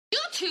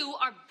two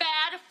are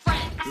bad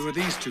friends. Who are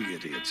these two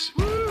idiots?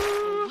 A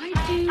white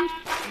dude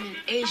and an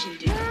Asian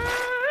dude.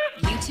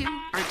 You two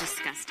are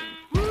disgusting.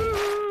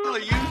 Well,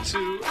 you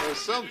two are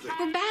something.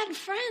 We're bad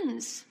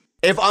friends.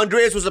 If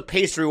Andreas was a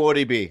pastry, what would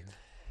he be?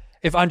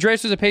 If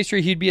Andreas was a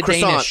pastry, he'd be a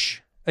Croissant.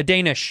 Danish. A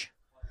Danish.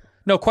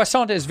 No,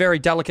 croissant is very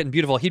delicate and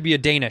beautiful. He'd be a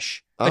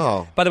Danish.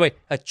 Oh. By the way,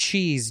 a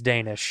cheese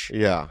Danish.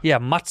 Yeah. Yeah,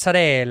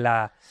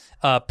 mozzarella.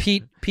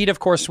 Pete, of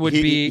course, would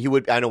be He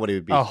would. I know what he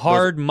would be. a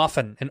hard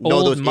muffin, an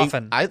old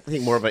muffin. I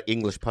think more of an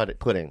English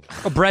pudding,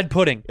 A bread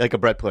pudding. like a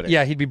bread pudding.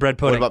 Yeah, he'd be bread What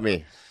pudding. about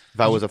me? If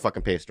I was a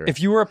fucking pastry. If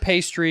you were a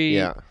pastry,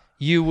 Yeah.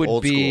 you would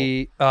Old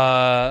be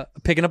a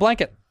pig in a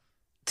blanket.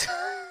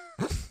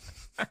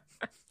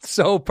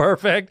 So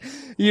perfect.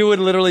 You would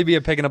literally be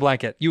a pig in a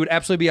blanket. You would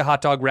absolutely be a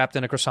hot dog wrapped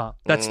in a croissant.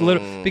 That's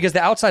literally because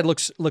the outside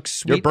looks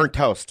sweet. You're burnt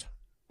toast.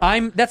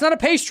 That's not a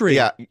pastry.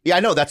 Yeah, I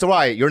know. That's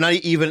why you're not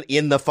even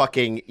in the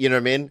fucking. You know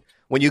what I mean?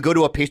 When you go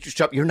to a pastry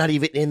shop, you're not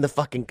even in the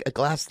fucking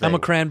glass thing. I'm a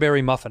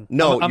cranberry muffin.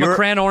 No, I'm a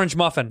cran orange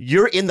muffin.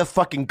 You're in the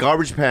fucking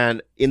garbage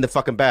pan in the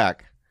fucking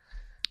back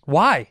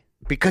Why?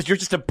 because you're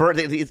just a burn.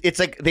 It's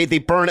like they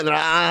burn it and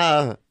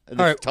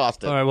All right,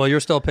 tossed it. All right. Well,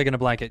 you're still a pig in a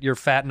blanket. You're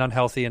fat and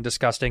unhealthy and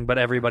disgusting, but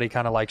everybody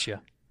kind of likes you.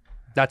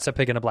 That's a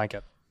pig in a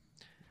blanket.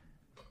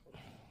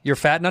 You're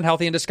fat and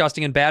unhealthy and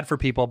disgusting and bad for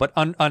people, but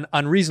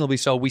unreasonably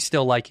so. We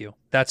still like you.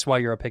 That's why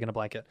you're a pig in a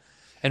blanket.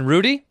 And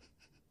Rudy.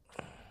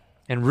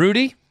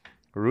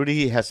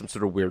 Rudy has some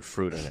sort of weird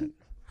fruit in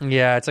it,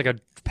 Yeah, it's like a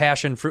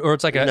passion fruit, or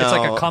it's like a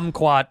No.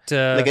 kumquat,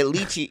 like a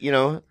lychee. You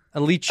know, a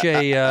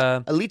lychee,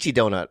 a lychee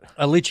donut.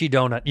 a lychee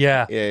donut.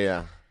 Yeah.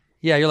 Yeah.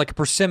 Yeah, you're like a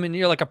persimmon.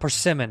 You're like a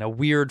persimmon, a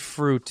weird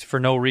fruit for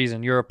no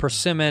reason. You're a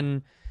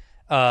persimmon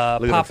Look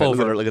at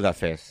popover. look at that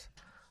face.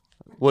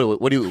 What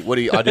are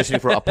you auditioning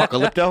for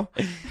Apocalypto?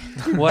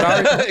 What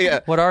are Yeah.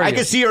 What are you? I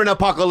can see you're an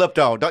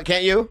Apocalypto.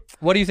 Can't you?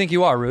 What do you think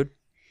you are, Rude?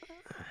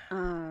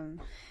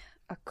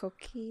 A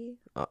cookie.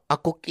 A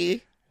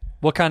cookie.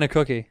 What kind of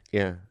cookie?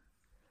 Yeah.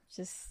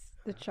 Just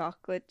the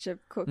chocolate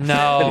chip cookie.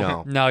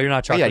 No, No. you're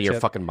not Oh, yeah, chocolate your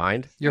chip. fucking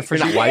mind. You're for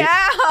not sure- white.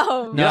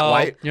 Ow! No, not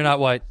white. you're not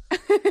white.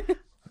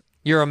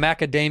 You're a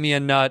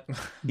macadamia nut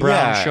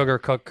brown Yeah. sugar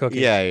cooked cookie.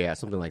 Yeah,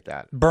 something like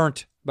that.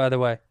 Burnt, by the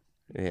way.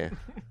 Yeah.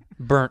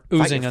 Burnt,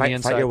 oozing on the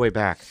inside. Fight your way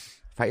back.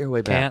 Fight your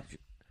way back. Can't.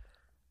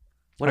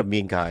 What a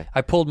mean guy.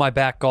 I pulled my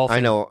back golfing. I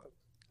know.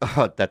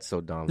 Oh, that's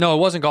so dumb. No, it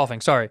wasn't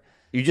golfing. Sorry.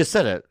 You just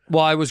said it.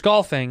 Well, I was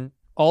golfing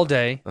all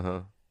day, Uh-huh.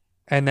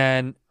 and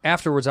then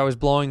afterwards, I was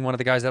blowing one of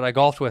the guys that I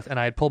golfed with, and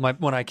I had pulled my.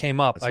 When I came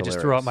up, That's I just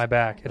threw out hilarious. my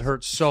back. It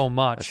hurt so That's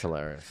much.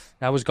 hilarious.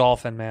 I was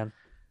golfing, man.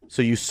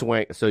 So you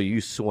swing.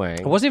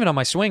 I wasn't even on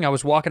my swing. I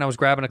was walking. I was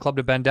grabbing a club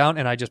to bend down,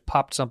 and I just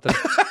popped something.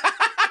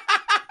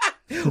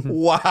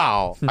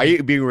 Wow. Are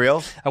you being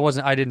real?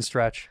 I didn't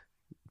stretch.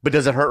 But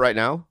does it hurt right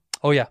now?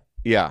 Oh yeah.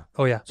 Yeah.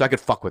 Oh yeah. So I could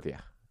fuck with you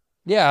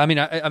Yeah. I mean,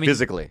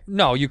 physically.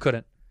 no, you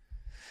couldn't.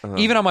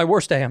 Even on my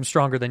worst day, I'm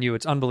stronger than you.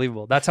 It's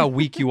unbelievable. That's how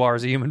weak you are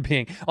as a human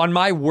being. On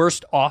my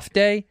worst off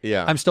day,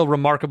 Yeah. I'm still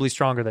remarkably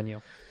stronger than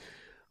you.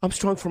 I'm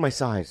strong for my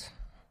size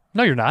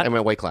No, you're not. and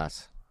my weight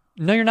class.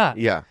 No, you're not.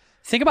 Yeah.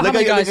 Think about how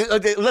many guys.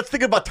 Let's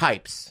think about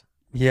types.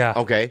 Yeah.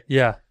 Okay.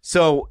 Yeah.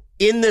 So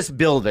in this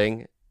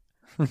building,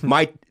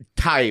 my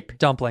type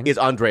Dumpling. is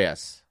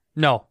Andreas.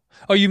 No.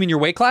 Oh, you mean your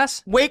weight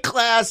class? Weight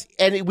class,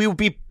 and we would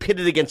be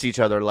pitted against each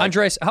other. Like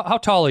Andres, how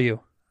tall are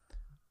you?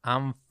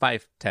 I'm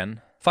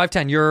 5'10".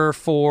 5'10". You're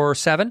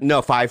 4'7".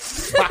 no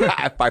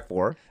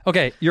 5'4".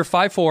 Okay, you're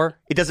 5'4".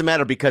 It doesn't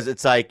matter because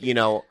it's like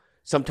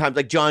sometimes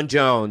like John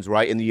Jones,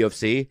 right, in the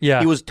UFC. Yeah.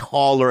 he was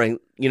taller and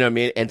what I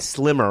mean, and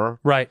slimmer,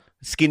 Right.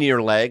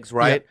 skinnier legs,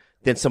 right,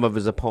 than some of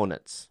his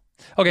opponents.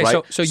 Okay,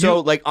 Right? so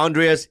you. like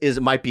Andreas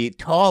might be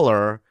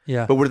taller,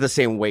 Yeah. but we're the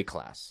same weight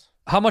class.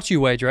 How much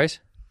you weigh, Dres?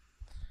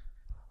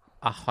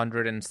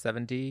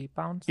 170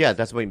 pounds. Yeah,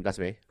 that's me.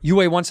 You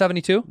weigh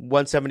 172.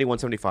 170,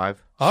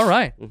 175. All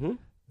right. Mhm.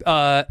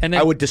 And then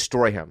I would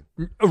destroy him.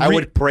 I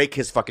would break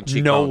his fucking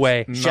cheekbones. No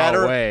way.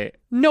 Shatter. No way.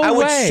 No I way.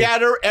 would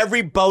shatter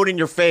every bone in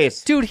your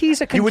face. Dude,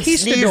 he's a You would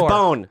conquistador. sneeze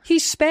bone.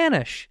 He's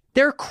Spanish.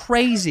 They're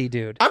crazy,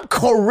 dude. I'm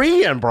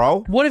Korean,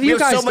 bro. What have we you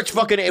guys? so much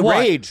fucking What?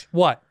 rage.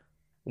 What?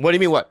 What do you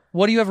mean? What?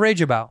 What do you have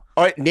rage about?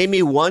 All right, name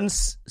me one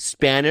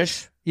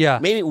Spanish. Yeah.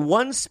 Maybe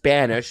one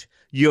Spanish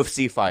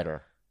UFC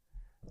fighter.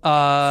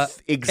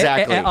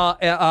 Exactly.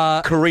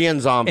 Korean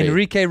zombie.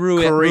 Enrique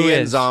Ruiz.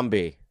 Korean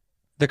zombie.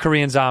 The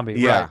Korean zombie.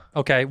 Yeah. Right.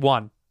 Okay,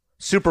 one.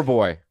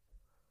 Superboy.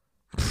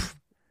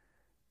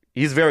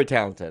 He's very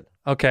talented.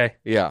 Okay.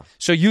 Yeah.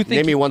 So you think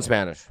Name me one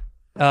Spanish.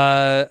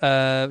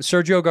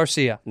 Sergio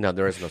Garcia? No,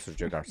 there is no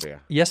Sergio Garcia.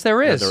 Yes, there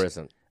No, is. there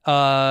isn't.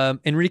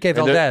 Enrique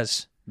there-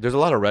 Valdez. There's a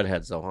lot of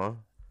redheads, though, huh?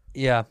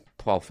 Yeah.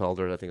 Paul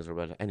Felder, I think, is a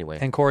redhead. Anyway.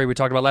 And Corey, we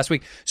talked about last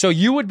week. So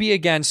you would be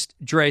against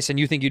Drace, and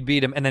you think you'd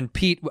beat him, and then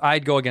Pete,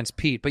 I'd go against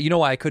Pete. But you know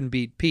why I couldn't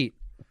beat Pete?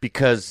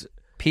 Because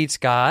Pete's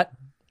got.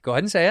 Go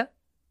ahead and say it.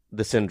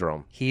 the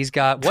syndrome. He's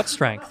got what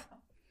strength?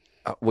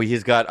 Well,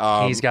 he's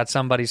got. He's got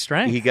somebody's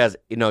strength. He's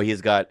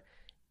got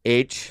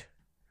HRS.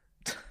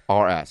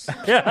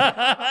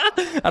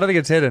 I don't think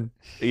it's hidden.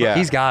 Yeah.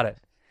 He's got it.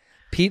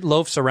 Pete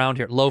loafs around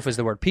here. Loaf is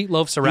the word. Pete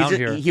loafs around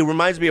here. He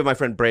reminds me of my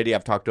friend Brady.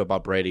 I've talked to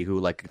about Brady, who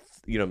like,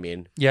 you know what I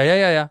mean?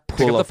 Yeah.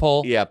 Pick up the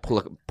pole. Yeah, pull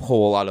a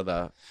pole out of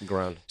the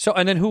ground. So,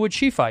 and then who would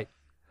she fight?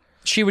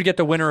 She would get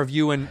the winner of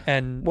you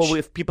and Well,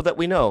 with people that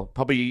we know,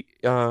 probably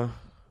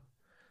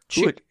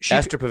she-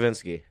 Esther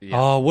Pavinsky.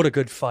 Oh, what a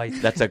good fight.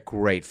 That's a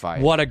great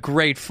fight. What a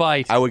great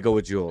fight. I would go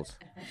with Jules.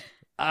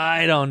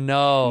 I don't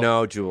know.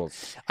 No,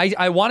 Jules.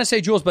 I want to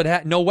say Jules,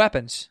 but no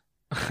weapons.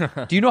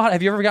 Do you know how?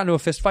 Have you ever gotten into a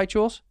fist fight,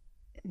 Jules?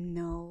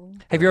 No.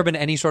 Have you ever been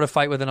in any sort of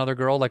fight with another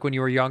girl? Like when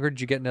you were younger,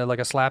 did you get into like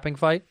a slapping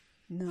fight?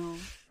 No.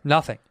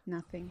 Nothing.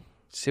 Nothing.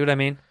 See what I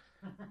mean?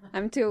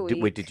 I'm too weak.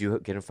 Wait, did you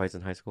get in fights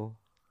in high school?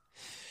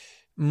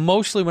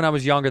 Mostly when I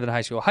was younger than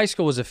high school. High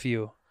school was a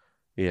few.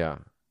 Yeah.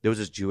 There was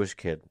this Jewish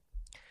kid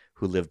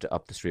who lived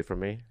up the street from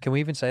me. Can we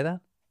even say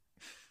that?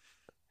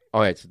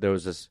 All right, so there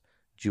was this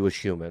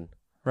Jewish human.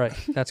 Right.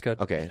 That's good.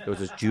 Okay, there was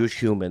this Jewish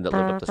human that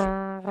lived up the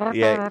street.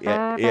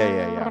 Yeah.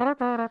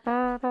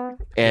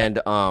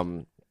 And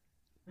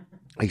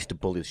I used to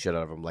bully the shit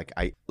out of him.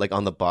 Like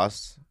on the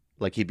bus,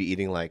 like he'd be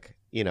eating like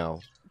a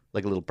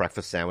little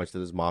breakfast sandwich that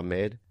his mom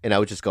made, and I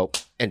would just go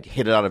and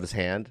hit it out of his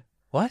hand.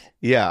 What?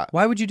 Yeah.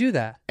 Why would you do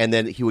that? And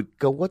then he would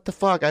go, "What the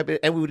fuck?"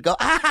 And we would go,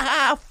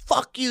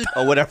 fuck you,"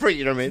 or whatever.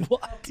 You know what I mean?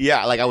 What?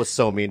 Yeah, like I was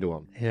so mean to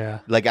him. Yeah.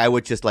 Like I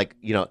would just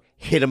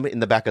hit him in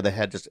the back of the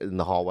head just in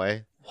the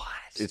hallway. What?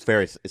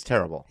 It's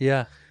terrible.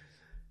 Yeah.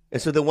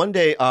 And so then one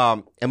day,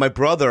 and my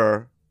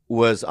brother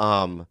was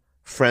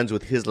friends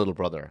with his little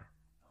brother.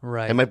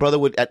 Right. And my brother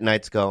would at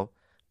nights go,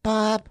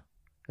 "Bob,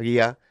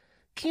 yeah,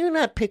 can you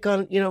not pick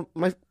on,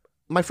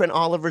 my friend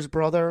Oliver's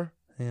brother?"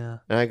 Yeah.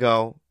 And I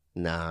go,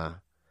 "Nah."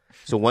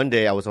 So one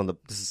day I was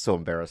this is so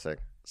embarrassing.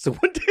 So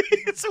one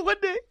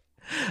day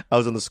I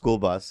was on the school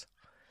bus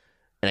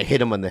and I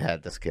hit him on the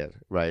head, this kid,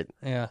 right?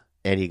 Yeah.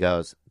 And he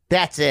goes,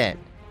 "That's it."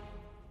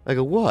 I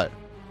go, "What?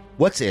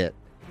 What's it?"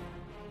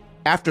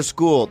 After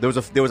school, there was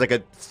like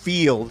a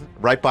field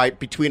right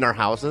between our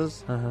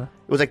houses. Uh-huh.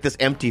 It was like this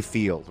empty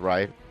field,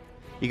 right?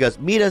 He goes,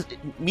 meet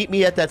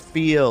me at that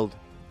field,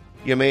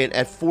 you know what I mean,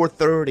 at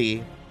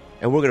 4:30,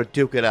 and we're gonna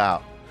duke it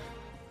out.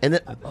 And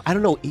then I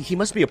don't know, he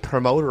must be a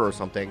promoter or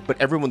something,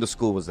 but everyone in the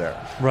school was there.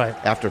 Right.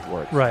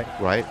 Afterwards. Right.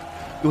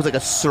 It was like a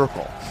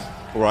circle,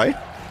 right?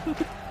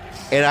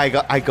 And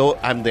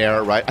I'm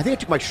there, right? I think I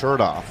took my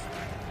shirt off.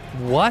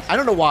 What? I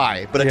don't know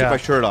why, but I Yeah. took my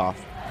shirt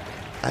off.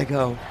 I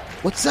go,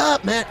 "What's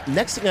up, man?"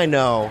 Next thing I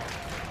know,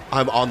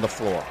 I'm on the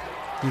floor.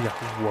 You got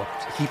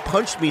whooped. He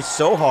punched me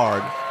so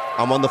hard,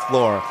 I'm on the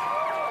floor,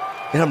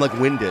 and I'm like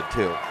winded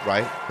too,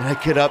 right? And I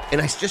get up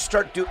and I just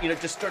start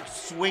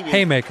swinging.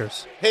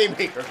 Haymakers.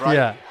 Haymakers, right?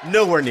 Yeah.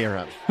 Nowhere near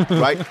him,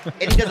 right?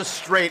 And he does a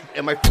straight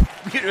in my,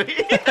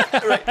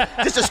 right?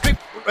 Just a straight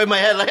in my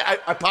head. Like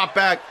I pop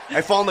back,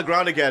 I fall on the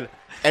ground again,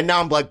 and now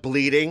I'm like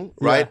bleeding,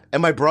 right? Yeah.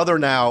 And my brother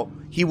now,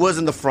 he was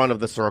in the front of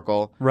the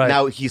circle. Right.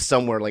 Now he's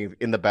somewhere like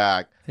in the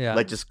back, Yeah.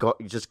 like just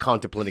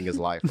contemplating his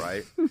life,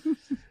 right?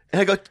 And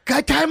I go,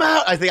 "God, time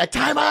out!" I think,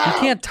 "Time out!" You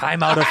can't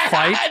time out a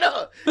fight. I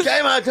know.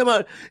 Time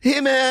out.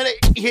 Hey, man,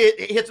 he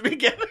hits me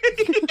again.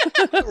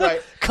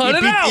 Right. Cut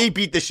it out. He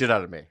beat the shit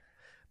out of me.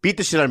 What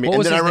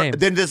was and then his name?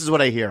 Then this is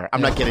what I hear.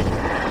 I'm not kidding you.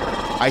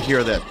 I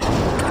hear this.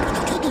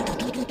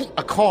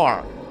 A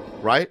car,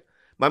 right?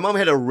 My mom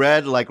had a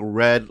red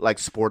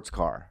sports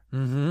car.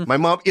 Mm-hmm. My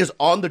mom is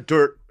on the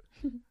dirt,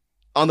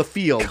 on the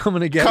field. Coming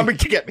to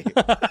get me.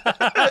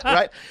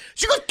 Right?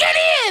 She goes, "Get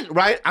in!"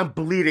 Right? I'm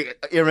bleeding.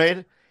 You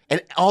right?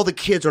 And all the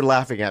kids are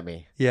laughing at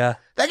me. Yeah.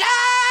 Like,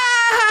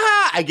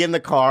 "Ah!" I get in the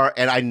car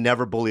and I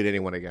never bullied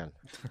anyone again.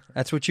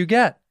 That's what you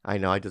get. I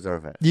know I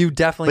deserve it. You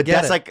definitely But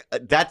get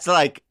that's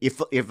like if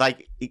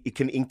like it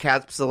can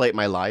encapsulate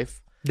my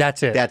life.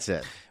 That's it. That's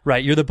it.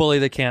 Right. You're the bully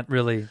that can't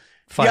really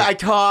fight. Yeah,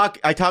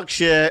 I talk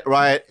shit,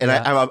 right? And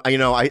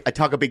Yeah. I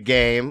talk a big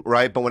game,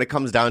 right? But when it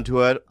comes down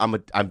to it, I'm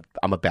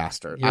a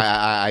bastard.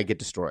 I get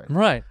destroyed.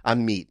 Right.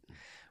 I'm meat.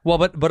 Well,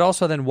 but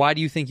also then why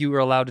do you think you were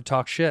allowed to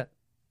talk shit?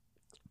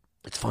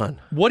 It's fun.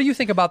 What do you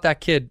think about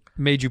that kid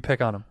made you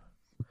pick on him?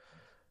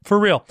 For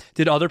real.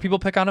 Did other people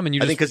pick on him and you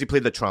I just... think because he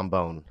played the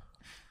trombone.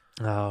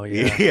 Oh,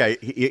 yeah. Yeah,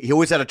 he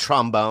always had a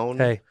trombone.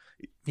 Hey,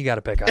 you got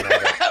to pick on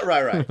that.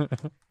 Right.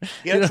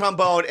 He had a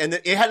trombone, and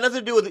it had nothing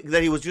to do with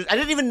that he was Jewish. I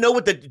didn't even know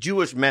what the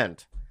Jewish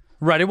meant.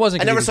 Right, it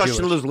wasn't I 'cause he never was saw Jewish.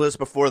 Schindler's List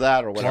before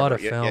that or whatever. What a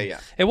film. Yeah.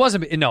 It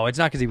wasn't... No, it's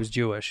not because he was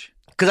Jewish.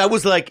 Because I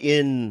was like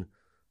in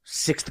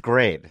 6th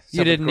grade.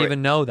 You 7th didn't grade.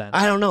 even know then.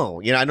 I don't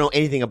know. I don't know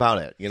anything about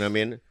it. You know what I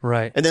mean?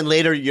 Right. And then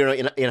later,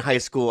 in high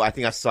school, I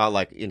think I saw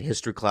like in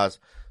history class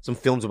some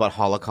films about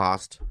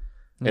Holocaust.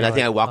 And I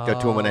think I walked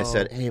up to him and I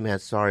said, "Hey man,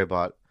 sorry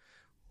about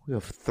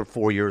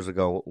 4 years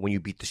ago when you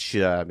beat the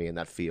shit out of me in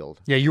that field."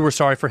 Yeah, you were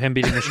sorry for him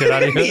beating the shit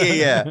out of you.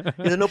 yeah.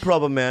 He said, "No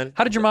problem, man."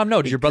 How did your mom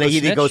know? Did your brother He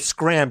snitch? goes,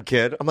 "Scram,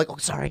 kid." I'm like, "Oh,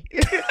 sorry."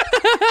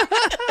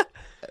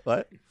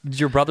 What? Did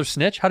your brother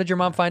snitch? How did your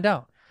mom find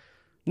out?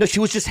 No, she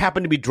was just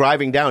happened to be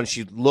driving down.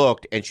 She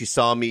looked and she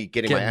saw me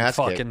getting my Getting ass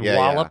fucking kicked. Yeah,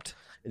 walloped?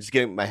 Yeah. Just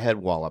getting my head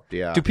walloped.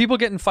 Yeah. Do people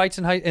get in fights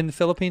in the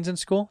Philippines in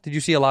school? Did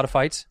you see a lot of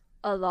fights?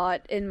 A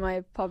lot in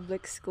my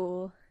public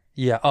school.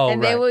 Yeah. Oh,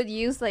 and right. they would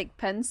use like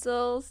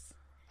pencils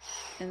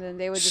And then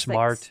they would just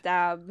Smart. like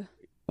stab.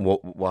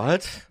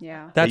 What?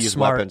 Yeah. They That's use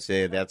smart. Weapons.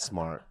 Yeah, that's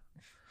smart.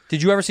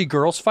 Did you ever see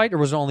girls fight, or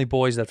was it only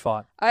boys that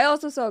fought? I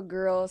also saw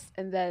girls,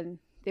 and then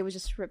they would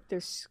just rip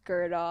their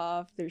skirt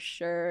off, their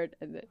shirt,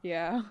 and then,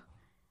 yeah.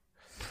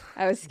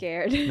 I was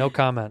scared. No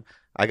comment.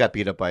 I got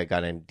beat up by a guy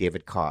named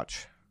David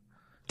Koch.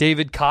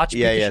 David Koch.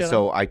 beat the shit out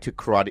So of I took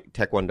karate,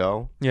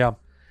 taekwondo, him? Yeah.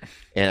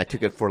 and I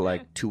took it for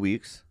like 2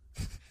 weeks.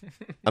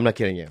 I'm not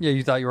kidding you. Yeah.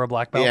 You thought you were a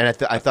black belt. Yeah, and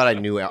I thought I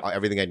knew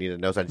everything I needed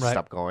to know, so I just Right.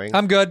 stopped going.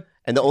 I'm good.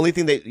 And the only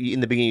thing that in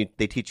the beginning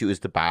they teach you is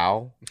to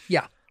bow,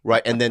 Yeah.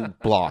 right, and then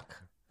block.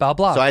 Bow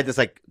block. So I had this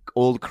like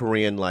old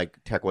Korean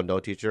like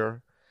taekwondo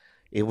teacher.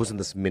 It was in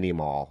this mini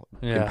mall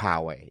in Yeah.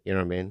 Poway. You know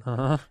what I mean?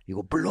 Uh-huh. You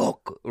go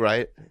block,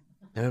 right?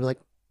 And I'm like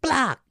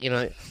block,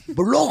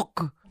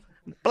 block,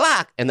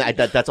 block, and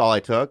that's all I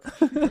took.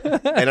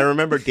 And I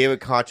remember David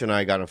Koch and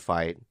I got in a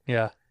fight,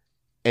 Yeah.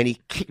 and he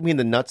kicked me in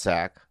the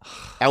nutsack.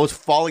 I was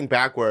falling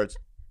backwards,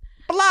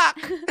 block,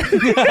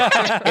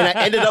 and I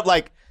ended up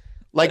like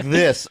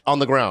this on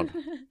the ground.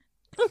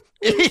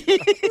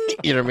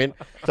 You know what I mean?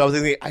 So I was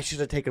thinking I should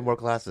have taken more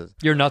classes.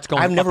 Your nuts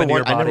going I've never up into won.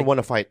 your body. I never won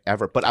a fight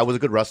ever, but I was a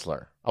good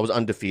wrestler. I was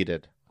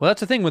undefeated. Well, that's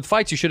the thing with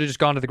fights. You should have just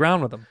gone to the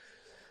ground with them.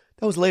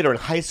 That was later in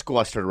high school.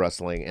 I started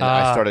wrestling, and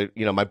I started.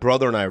 My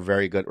brother and I are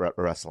very good at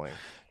wrestling.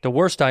 The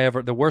worst I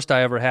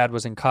ever had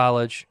was in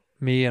college.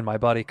 Me and my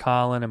buddy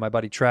Colin and my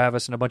buddy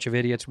Travis and a bunch of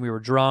idiots. We were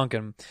drunk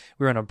and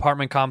we were in an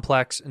apartment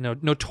complex.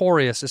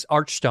 Notorious, this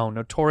Archstone,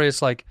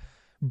 notorious like,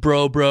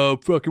 bro,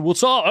 fucking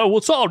what's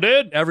up,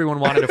 dude? Everyone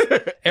wanted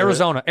to.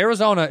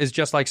 Arizona is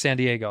just like San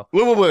Diego.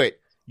 Wait.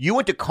 You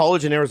went to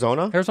college in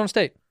Arizona? Arizona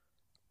State,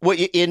 What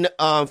in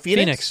Phoenix?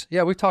 Phoenix.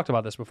 Yeah, we've talked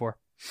about this before.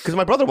 Because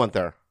my brother went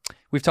there.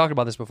 We've talked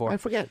about this before. I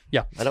forget.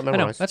 Yeah, I don't I know.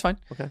 memorize. That's fine.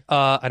 Okay.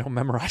 I don't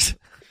memorize.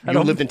 I You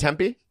don't. lived in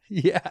Tempe?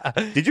 Yeah.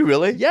 Did you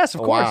really? Yes,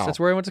 of Oh, course. wow. That's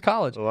where I went to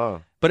college.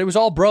 Wow. But it was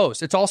all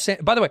bros. It's all.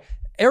 By the way,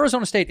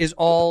 Arizona State is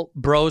all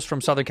bros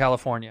from Southern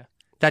California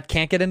that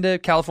can't get into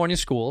California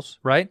schools,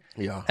 right?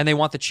 Yeah. And they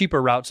want the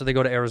cheaper route, so they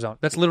go to Arizona.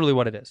 That's literally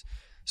what it is.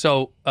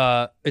 So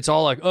it's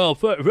all like,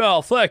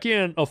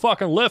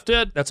 fucking lift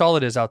it. That's all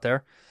it is out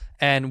there.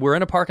 And we're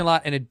in a parking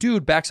lot, and a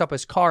dude backs up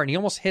his car, and he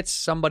almost hits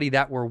somebody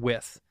that we're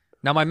with.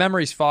 Now, my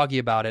memory's foggy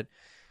about it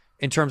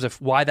in terms of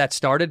why that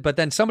started, but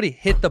then somebody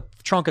hit the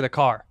trunk of the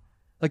car.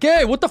 Like,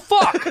 hey, what the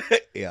fuck?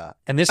 Yeah.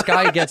 And this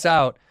guy gets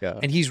out, Yeah.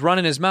 and he's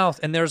running his mouth,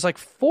 and there's like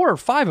 4 or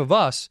 5 of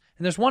us,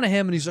 and there's one of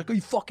him, and he's like, oh,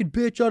 you fucking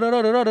bitch,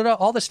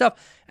 all this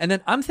stuff. And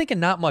then I'm thinking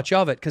not much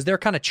of it, because they're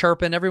kind of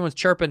chirping, everyone's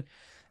chirping,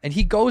 and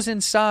he goes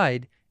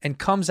inside and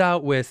comes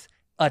out with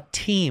a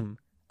team,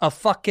 a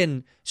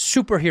fucking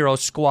superhero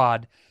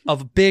squad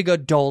of big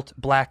adult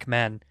black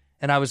men.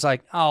 And I was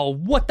like, oh,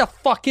 what the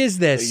fuck is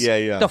this?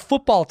 Yeah. The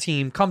football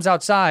team comes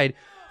outside,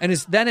 and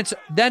then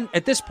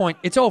at this point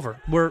it's over.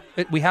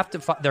 We have to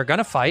fight. They're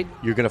gonna fight.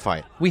 You're going to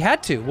fight. We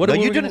had to. No,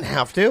 you didn't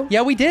have to.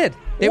 Yeah, we did.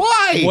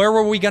 Why? Where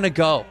were we gonna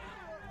go?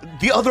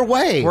 The other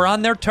way. We're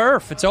on their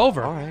turf. It's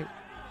over. All right.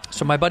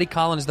 So my buddy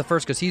Colin is the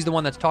first because he's the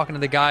one that's talking to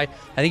the guy.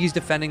 I think he's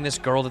defending this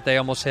girl that they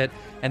almost hit,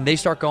 and they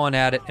start going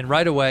at it. And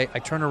right away, I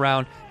turn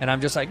around and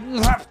I'm just like,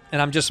 and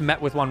I'm just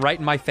met with one right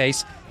in my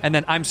face. And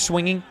then I'm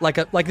swinging like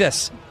a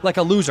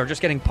loser,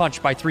 just getting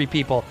punched by 3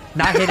 people,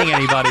 not hitting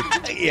anybody.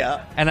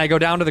 Yeah. And I go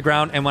down to the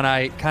ground, and when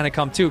I kind of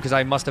come to, because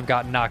I must have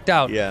gotten knocked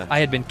out, Yeah. I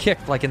had been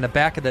kicked like in the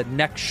back of the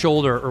neck,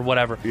 shoulder, or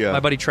whatever. Yeah.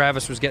 My buddy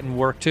Travis was getting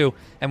work too.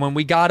 And when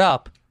we got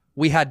up,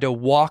 we had to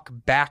walk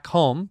back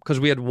home because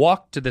we had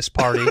walked to this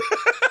party.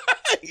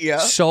 Yeah.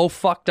 So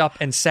fucked up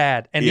and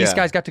sad. And these Yeah.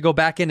 guys got to go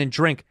back in and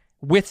drink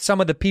with some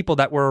of the people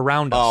that were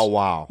around us. Oh,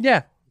 wow.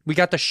 Yeah. We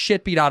got the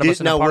shit beat out of us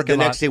in the Now, parking the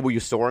lot. next day, were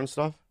you sore and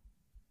stuff?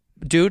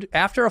 Dude,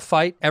 after a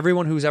fight,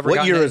 everyone who's ever What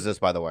gotten year in- is this,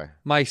 by the way?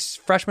 my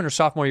freshman or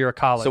sophomore year of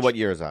college. So what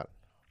year is that?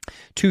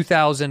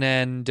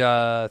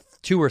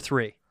 2002 or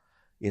 3.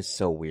 It's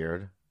so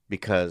weird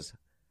because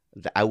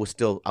I was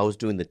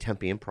doing the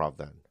Tempe Improv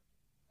then.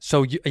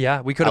 So,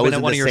 yeah, we could I have was been at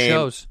in one the of your same-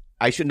 shows.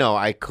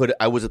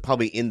 I was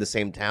probably in the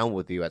same town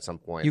with you at some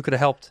point. You could have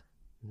helped.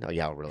 No,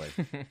 yeah, really.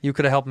 You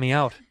could have helped me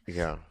out.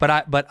 Yeah.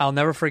 But I'll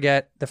never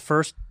forget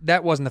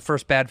that wasn't the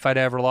first bad fight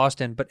I ever lost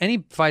in, but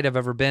any fight I've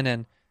ever been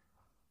in,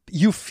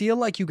 you feel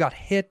like you got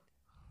hit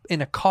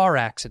in a car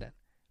accident.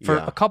 For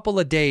Yeah. a couple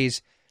of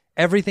days,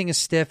 everything is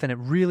stiff and it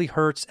really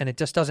hurts and it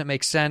just doesn't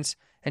make sense.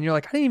 And you're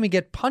like, I didn't even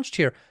get punched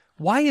here.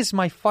 Why is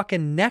my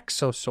fucking neck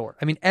so sore?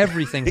 I mean,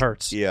 everything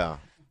hurts. Yeah.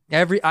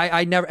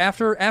 I never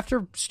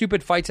after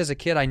stupid fights as a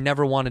kid, I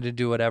never wanted to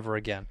do it ever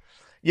again.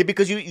 Yeah,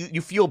 because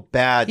you feel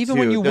bad Even too.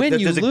 when you win,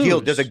 there's you a guilt.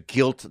 lose. There's a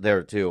guilt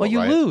there too. Well, you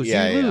right? lose.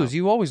 Yeah, you yeah. lose.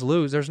 You always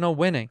lose. There's no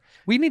winning.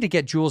 We need to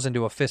get Jules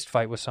into a fist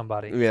fight with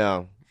somebody.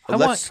 Yeah. I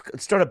Let's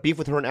start a beef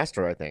with her and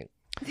Esther, I think.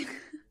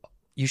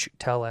 You should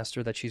tell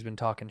Esther that she's been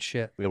talking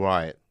shit. You're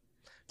right.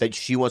 That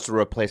she wants to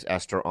replace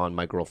Esther on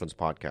my girlfriend's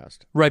podcast.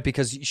 Right,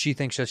 because she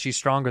thinks that she's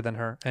stronger than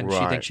her and she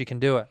Right. thinks she can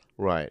do it.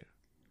 Right.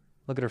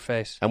 Look at her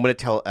face. I'm going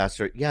to tell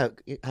Esther,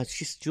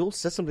 Jules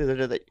said something the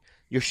other day that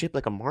you're shaped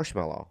like a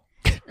marshmallow.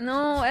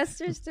 No,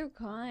 Esther's too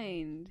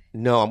kind.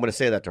 No, I'm going to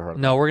say that to her.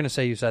 No, we're going to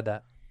say you said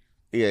that.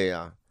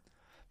 Yeah.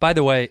 By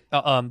the way,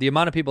 the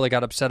amount of people that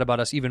got upset about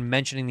us even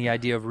mentioning the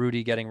idea of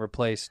Rudy getting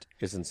replaced,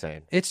 It's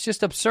insane. it's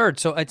just absurd.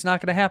 So it's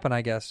not going to happen,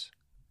 I guess.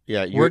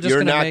 Yeah, We're just you're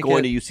gonna not make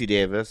going it- to UC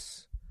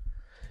Davis.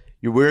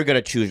 We're going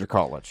to choose your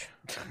college.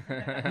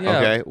 Yeah,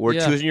 Okay, we're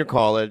yeah. choosing your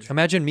college.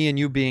 Imagine me and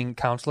you being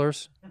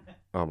counselors.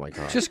 Oh my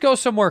god. Just go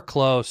somewhere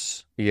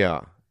close.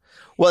 Yeah.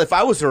 Well, if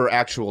I was her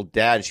actual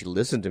dad and she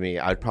listened to me,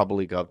 I'd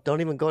probably go, "Don't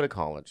even go to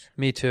college."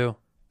 Me too.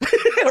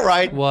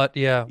 Right? What?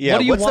 Yeah. Yeah. What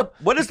do you What's want?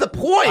 what is the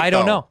point? I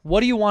don't though? know. What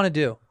do you want to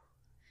do?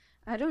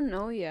 I don't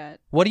know yet.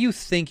 What do you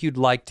think you'd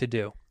like to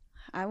do?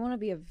 I want to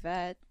be a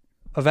vet.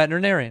 A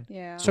veterinarian.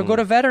 Yeah. So go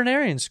to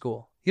veterinarian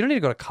school. You don't need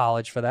to go to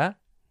college for that.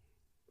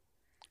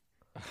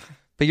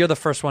 But you're the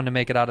first one to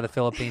make it out of the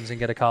Philippines and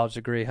get a college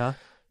degree, huh?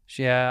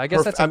 Yeah, I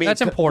guess that's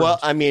important. Well,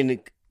 I mean,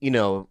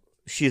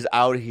 she's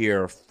out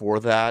here for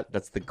that.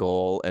 That's the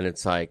goal, and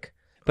it's like,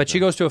 but she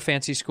goes to a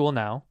fancy school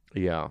now,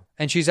 yeah,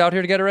 and she's out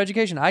here to get her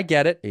education. I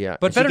get it. yeah.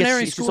 But And she gets-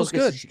 veterinary she school is also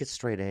gets- good. She gets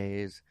straight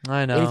A's.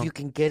 I know. And if you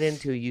can get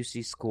into a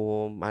UC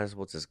school, might as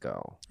well just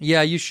go.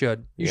 Yeah, you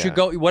should. You Yeah. should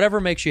go. Whatever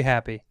makes you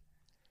happy.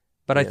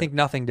 But I Yeah. think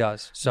nothing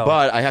does. So,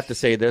 But I have to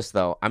say this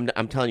though,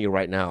 I'm telling you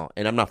right now,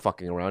 and I'm not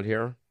fucking around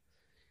here.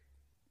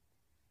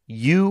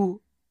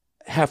 You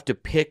have to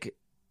pick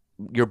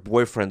your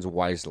boyfriends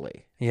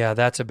wisely yeah,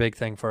 that's a big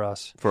thing for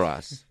us for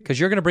us. because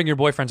you're going to bring your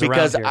boyfriends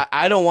Because around here.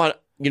 I don't want,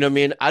 you know what I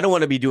mean? I don't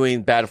want to be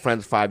doing bad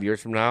friends 5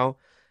 years from now,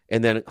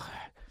 and then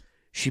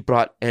she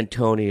brought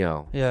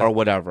Antonio Yeah. or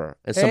whatever,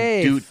 and some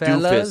Hey, doofus.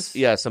 fellas.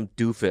 Yeah, some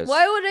doofus.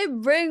 Why would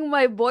I bring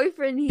my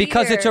boyfriend here?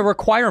 Because it's a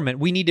requirement.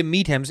 We need to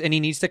meet him, and he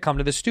needs to come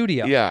to the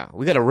studio. Yeah,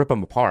 we got to rip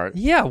them apart.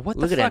 Yeah, what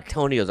Look the at fuck?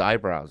 Antonio's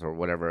eyebrows or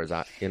whatever is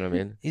that. You know what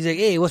I mean? He's like,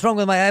 hey, what's wrong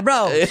with my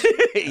eyebrows?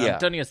 Yeah.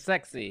 Antonio's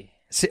sexy.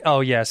 See, oh,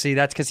 yeah, see,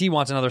 that's because he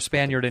wants another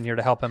Spaniard in here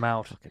to help him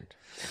out.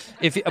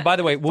 If by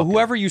the way,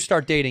 whoever you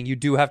start dating, you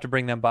do have to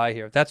bring them by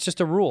here. That's just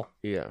a rule.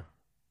 Yeah.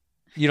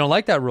 You don't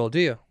like that rule,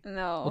 do you?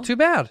 No. Well, too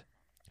bad.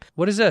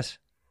 What is this?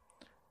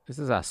 This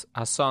is a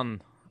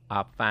song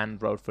a fan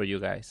wrote for you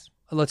guys.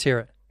 Let's hear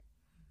it.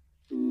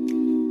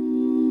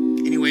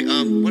 Anyway,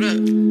 what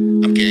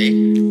I'm gay.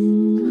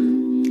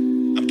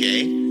 I'm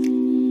gay.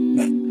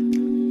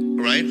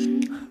 Right?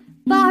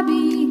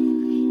 Bobby,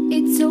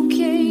 it's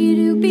okay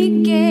to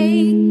be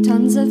gay.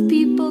 Tons of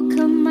people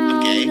come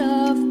out gay.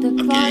 of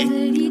the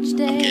closet each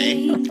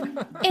day.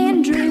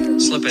 Andrew,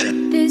 Slip it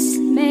in. this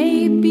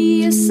may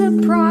be a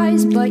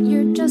surprise, but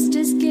you're just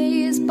as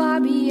gay as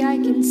Bobby. I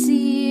can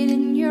see it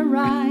in your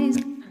eyes.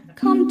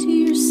 Come to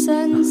your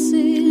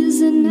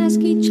senses and ask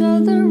each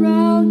other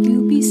out.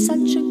 You'll be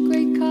such a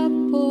great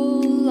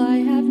couple. I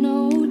have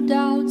no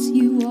doubts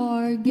you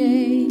are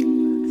gay.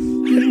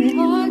 You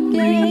are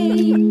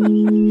gay,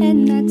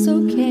 and that's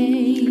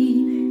okay.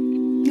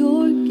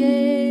 You're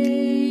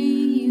gay,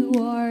 you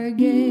are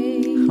gay.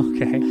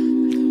 Okay.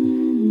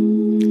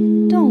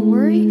 Don't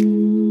worry,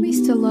 we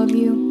still love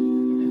you.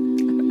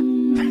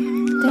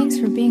 Thanks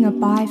for being a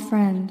bi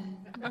friend.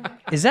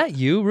 Is that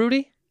you,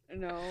 Rudy?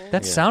 No.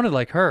 That sounded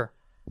like her.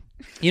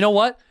 You know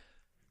what?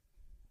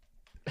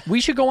 We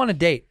should go on a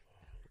date.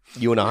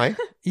 You and I?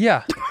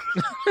 Yeah.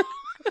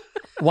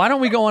 Why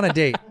don't we go on a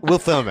date? We'll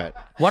film it.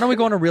 Why don't we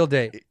go on a real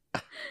date?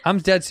 I'm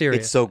dead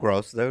serious. It's so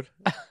gross, dude.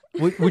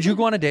 Would you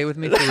go on a date with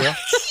me for real?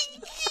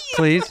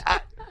 Please?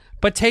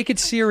 But take it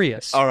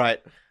serious. All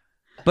right.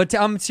 But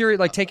I'm serious.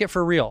 Like, take it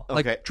for real.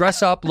 Okay. Like,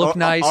 dress up, look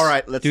nice. all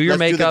right, do your let's do the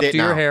makeup, date do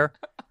your now. hair.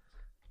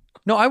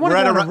 No, I want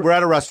We're to at go a on a, we're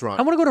at a restaurant.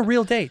 I want to go to a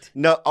real date.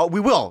 No,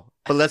 we will.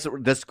 But let's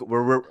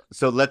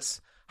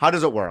how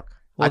does it work?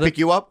 Well, I then- pick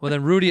you up. Well,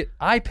 then, Rudy,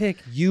 I pick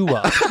you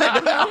up.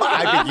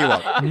 I pick you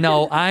up.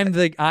 No, I am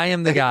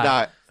the guy.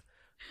 Nah,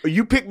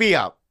 you pick me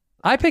up.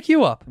 I pick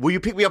you up. Will you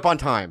pick me up on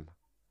time?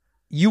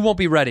 You won't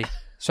be ready,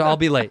 so I'll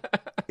be late.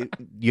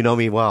 You know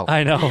me well.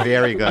 I know.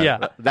 Very good.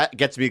 Yeah. That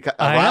gets me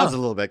I aroused know.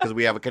 a little bit because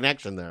we have a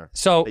connection there.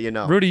 So, You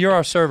know. Rudy, you're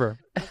our server.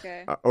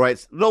 Okay. All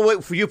right. No,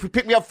 wait. For you,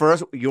 pick me up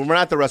first. We're not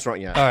at the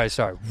restaurant yet. All right,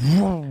 sorry.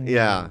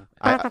 Yeah.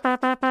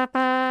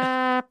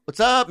 What's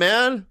up,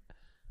 man?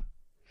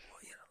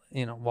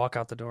 You know, walk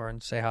out the door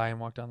and say hi and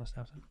walk down the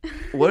steps.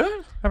 What?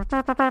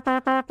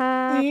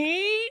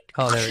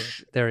 Oh, there he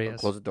is. There he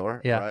is. Close the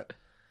door. Yeah. All right.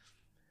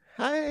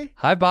 Hi.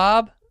 Hi,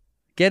 Bob.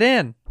 Get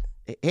in.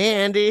 Hey,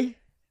 Andy.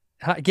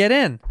 Hi, get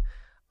in.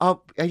 Are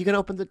you gonna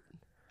open the?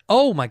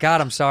 Oh my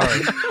God, I'm sorry.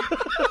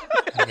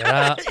 I get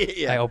up.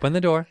 Yeah. I open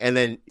the door. And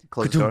then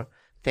close the door.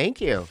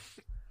 Thank you.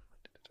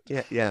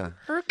 Yeah, yeah.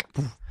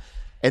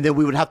 And then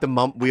we would have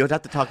to we would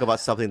have to talk about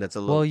something that's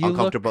a little Well, you look-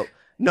 uncomfortable.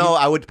 No,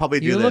 I would probably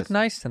do You this. look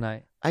nice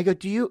tonight. I go,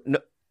 do you? No,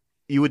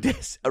 you would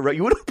this? You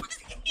would open.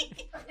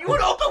 You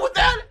would open with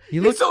that?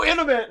 You It's look- so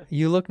intimate.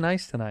 You look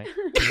nice tonight.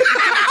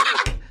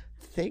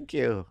 Thank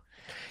you.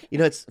 You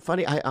know, it's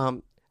funny.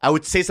 I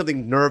would say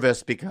something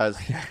nervous because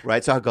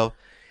right. So I go,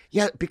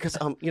 yeah, because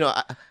you know,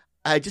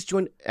 I just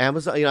joined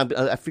Amazon. You know,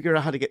 I figured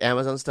out how to get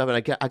Amazon stuff,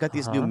 and I got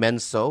these new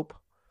men's soap.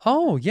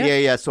 Oh, yeah.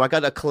 Yeah. So I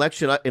got a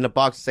collection in a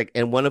box. It's like,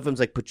 and one of them's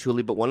like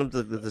patchouli, but one of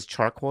them this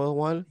charcoal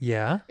one.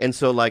 Yeah. And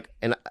so like,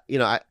 and you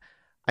know,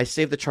 I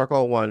saved the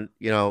charcoal one,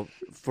 you know,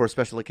 for a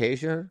special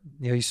occasion.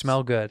 You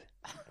smell good.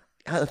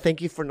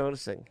 Thank you for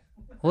noticing.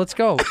 Let's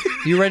go.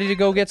 You ready to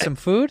go get some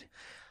food?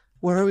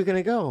 Where are we going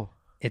to go?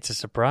 It's a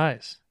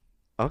surprise.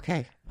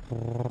 Okay. And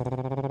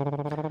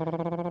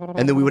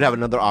then we would have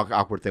another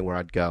awkward thing where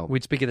I'd go.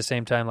 We'd speak at the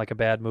same time like a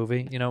bad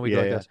movie. You know, we'd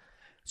go like this.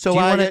 So Do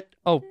you I wanna- get...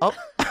 Oh,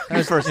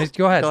 you first.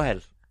 Go ahead. Go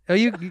ahead. Oh,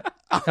 you go.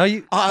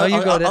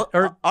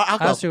 Or I'll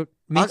go. us do-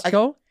 Meeks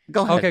go.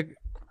 Go ahead. Okay.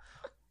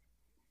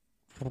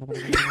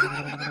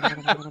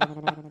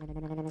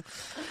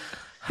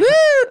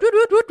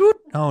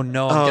 Oh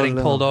no, I'm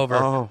getting pulled over.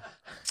 Oh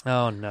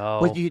no.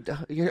 What,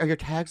 are your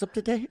tags up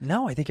to date?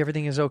 No, I think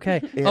everything is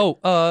okay.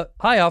 Oh,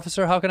 hi,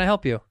 officer. How can I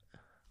help you?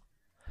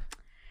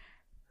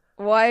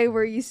 Why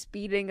were you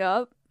speeding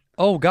up?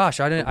 Oh gosh,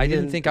 I didn't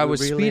didn't think I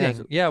was realize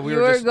speeding. it. Yeah, we You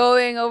were were just.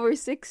 going over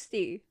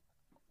 60,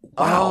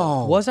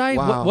 Oh, Was I?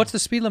 Wow. What's the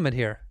speed limit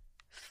here?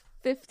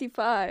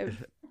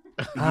 55.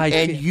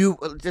 And you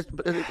just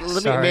let me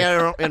Sorry. may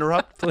I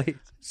interrupt? Please.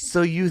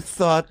 So you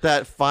thought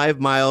that 5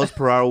 miles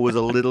per hour was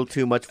a little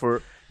too much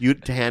for you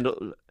to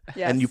handle,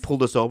 Yes. and you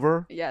pulled us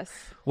over? Yes.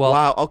 Well,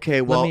 Wow.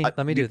 Okay. Well,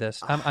 let me do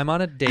this. I'm on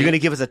a date. You're gonna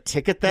give us a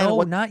ticket then? No,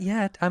 What- not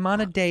yet. I'm on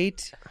a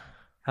date.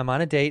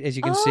 As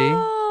you can Oh. see.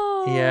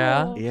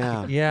 Yeah.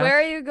 Yeah. Yeah. Where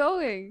are you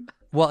going?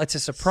 Well, it's a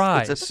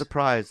surprise. It's a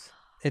surprise.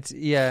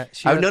 Yeah.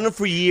 I've known him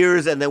for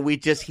years, and then we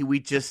just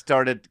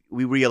started.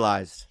 We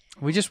realized.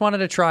 We just wanted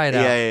to try it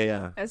out.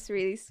 Yeah. That's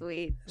really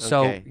sweet.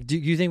 So, Okay. do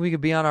you think we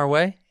could be on our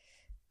way?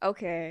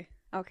 Okay.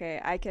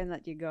 I can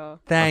let you go.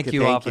 Thank Okay,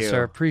 you, thank officer.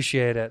 you.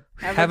 Appreciate it.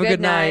 Have a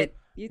good night.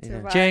 You too.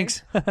 Yeah. Bye.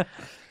 Jinx.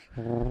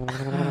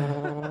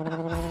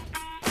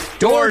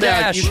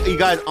 DoorDash. You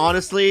guys,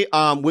 honestly,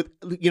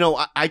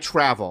 I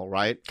travel,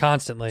 right?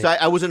 Constantly. So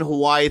I was in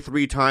Hawaii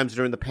 3 times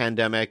during the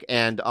pandemic,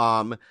 and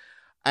at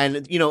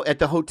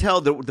the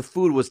hotel the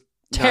food was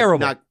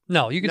terrible.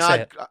 No, you can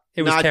say it.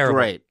 It was not terrible.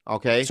 great.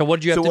 Okay. So what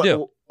did you have to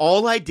do?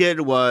 All I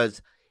did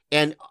was,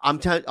 and I'm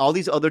telling all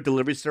these other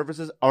delivery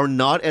services are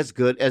not as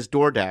good as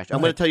DoorDash. I'm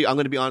going to tell you. I'm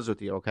going to be honest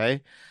with you.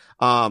 Okay.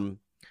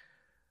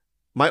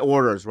 My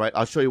orders, right?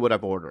 I'll show you what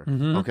I've ordered.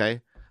 Mhm.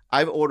 Okay.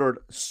 I've ordered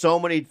so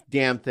many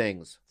damn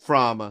things,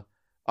 from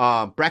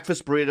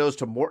breakfast burritos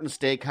to Morton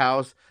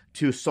Steakhouse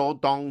to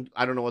Sodong.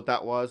 I don't know what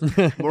that was.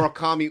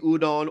 Murakami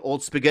Udon,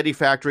 Old Spaghetti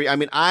Factory. I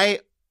mean,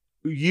 I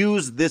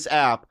use this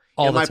app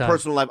All in the my time.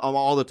 personal life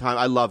all the time.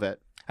 I love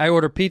it. I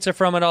order pizza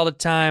from it all the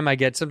time.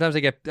 Sometimes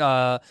I get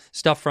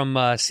stuff from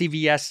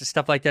CVS,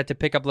 stuff like that, to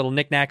pick up little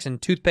knickknacks and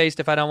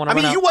toothpaste if I don't want to I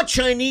mean, run if out. you want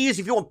Chinese,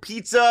 if you want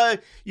pizza,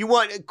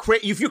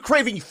 if you're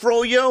craving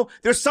froyo,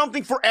 there's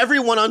something for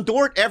everyone on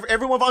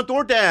everyone on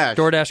DoorDash.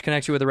 DoorDash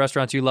connects you with the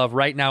restaurants you love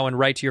right now and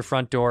right to your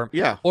front door.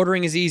 Yeah.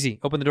 Ordering is easy.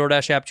 Open the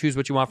DoorDash app, choose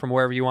what you want from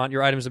wherever you want.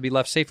 Your items will be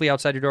left safely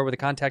outside your door with a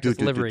contactless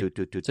delivery. So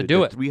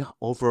do it.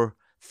 Over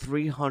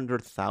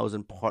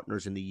 300,000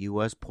 partners in the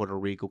U.S., Puerto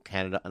Rico,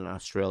 Canada, and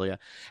Australia.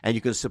 And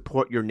you can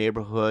support your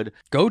neighborhood.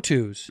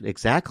 Go-tos.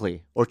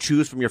 Exactly. Or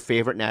choose from your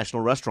favorite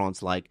national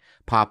restaurants like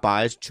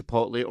Popeyes,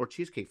 Chipotle, or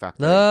Cheesecake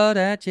Factory. Love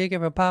that chicken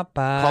from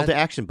Popeyes. Call to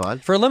action,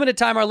 bud. For a limited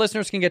time, our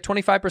listeners can get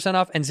 25%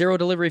 off and 0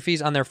 delivery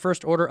fees on their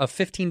first order of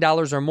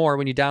 $15 or more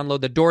when you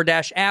download the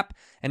DoorDash app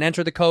and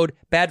enter the code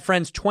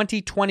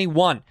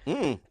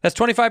BADFRIENDS2021. That's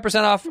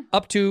 25% off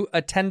up to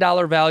a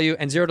 $10 value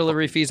and 0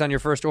 delivery fees on your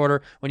first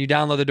order when you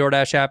download the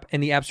DoorDash app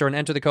in the App Store and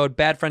enter the code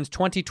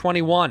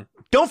BADFRIENDS2021.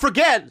 Don't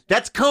forget,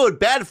 that's code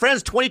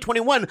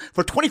BADFRIENDS2021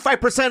 for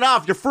 25%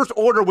 off your first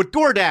order with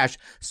DoorDash.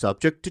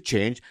 Subject to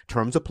change.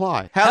 Terms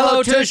apply.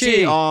 Hello,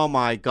 Tushy. Oh,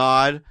 my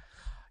God.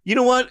 You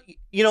know what?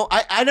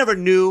 I never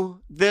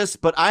knew this,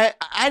 but I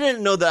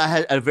didn't know that I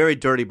had a very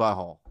dirty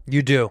butthole.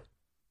 You do.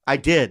 I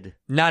did.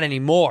 Not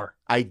anymore.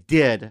 I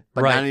did,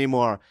 but Right. not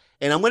anymore.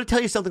 And I'm going to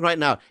tell you something right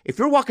now. If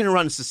you're walking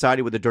around in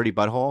society with a dirty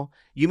butthole,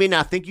 you may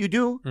not think you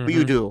do, but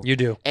you do. You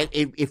do. And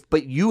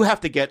but you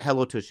have to get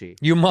Hello Tushy.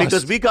 You must.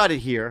 Because we got it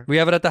here. We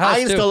have it at the house, I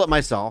install too. it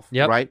myself.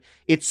 Yep. Right?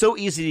 It's so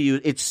easy to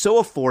use. It's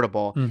so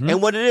affordable.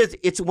 And what it is,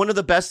 it's one of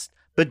the best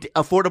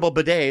affordable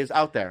bidets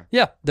out there.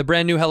 Yeah, the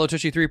brand new Hello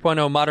Tushy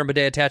 3.0 modern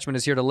bidet attachment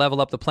is here to level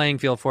up the playing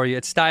field for you.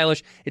 It's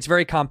stylish, it's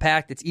very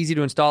compact, it's easy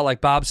to install,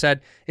 like Bob said.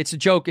 It's a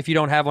joke if you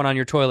don't have one on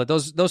your toilet.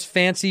 Those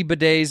fancy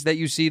bidets that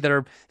you see that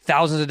are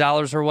thousands of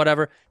dollars or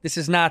whatever, this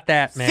is not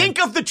that, man.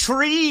 Think of the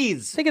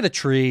trees. Think of the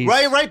trees.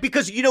 Right,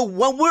 because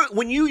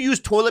when you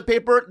use toilet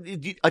paper,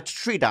 a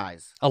tree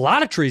dies. A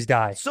lot of trees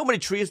die. So many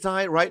trees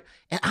die, right?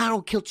 And I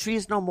don't kill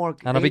trees no more.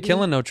 I don't be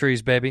killing no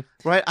trees, baby.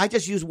 Right? I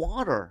just use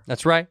water.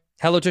 That's right.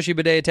 Hello Tushy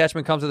bidet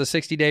attachment comes with a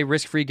 60-day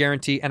risk-free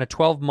guarantee and a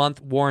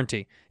 12-month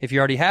warranty. If you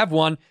already have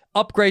one,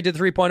 upgrade to the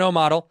 3.0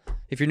 model.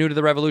 If you're new to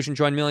the revolution,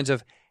 join millions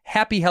of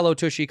happy Hello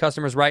Tushy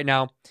customers right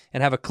now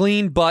and have a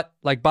clean butt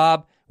like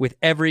Bob with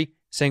every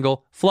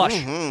single flush.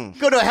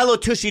 Go to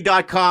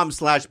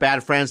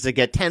hellotushy.com/badfriends to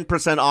get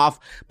 10% off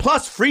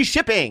plus free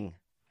shipping.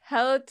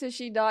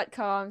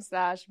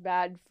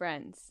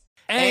 hellotushy.com/badfriends.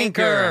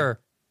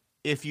 Anchor.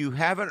 If you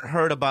haven't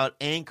heard about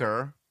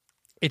Anchor,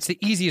 It's the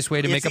easiest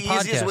way to make a it's the podcast.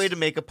 easiest way to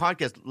make a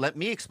podcast. Let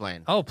me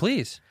explain. Oh,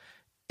 please.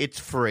 It's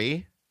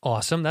free.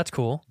 Awesome. That's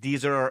cool.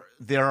 There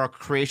are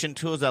creation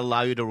tools that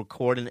allow you to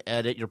record and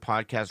edit your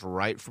podcast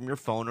right from your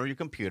phone or your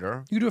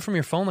computer. You do it from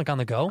your phone, like on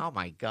the go. Oh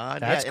my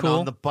God. That's And cool.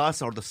 on the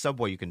bus or the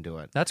subway, you can do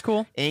it. That's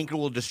cool. Anchor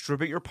will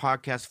distribute your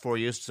podcast for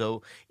you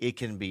so it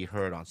can be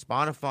heard on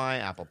Spotify,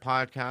 Apple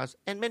Podcasts,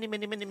 and many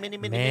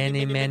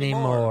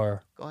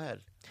more. Go ahead.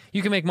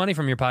 You can make money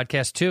from your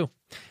podcast too.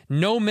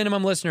 No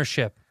minimum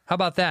listenership. How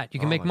about that? You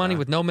can make money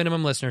with no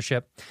minimum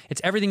listenership.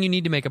 It's everything you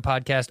need to make a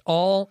podcast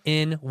all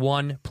in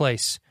one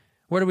place.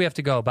 Where do we have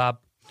to go, Bob?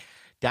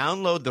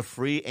 Download the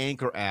free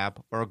Anchor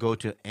app or go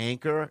to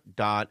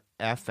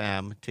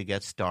anchor.fm to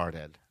get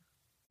started.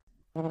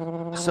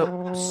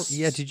 So,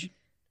 Yeah, did you?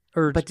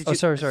 Or, But did you-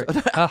 sorry. Sorry,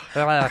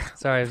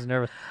 I was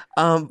nervous.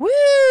 woot.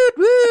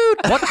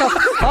 What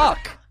the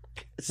fuck?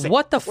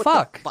 What the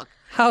fuck?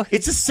 How?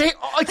 It's the same.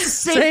 Oh, it's the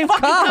same, Same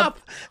fucking cop. cup.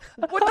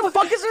 What the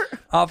fuck is there?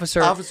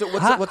 Officer, Officer, what's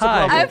the hi.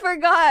 problem? I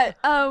forgot.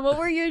 What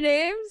were your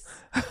names?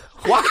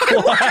 Why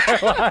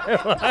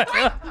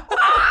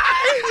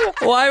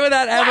Why would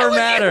that ever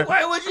matter?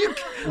 Why would you?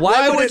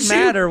 Why would it you-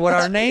 matter what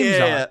our names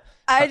Yeah. are?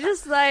 I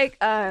just like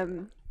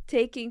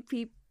taking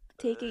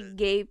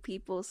gay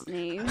people's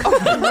names.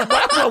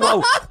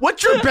 Whoa.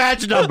 What's your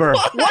badge number?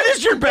 What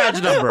is your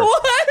badge number?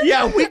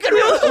 Yeah, we're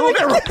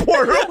gonna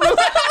report.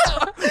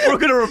 We're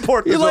gonna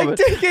report this. You like woman.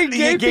 taking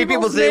gay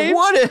people's names?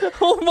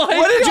 Oh my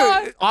What is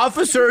God. your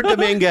Officer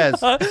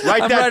Dominguez? Write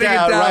I'm that writing it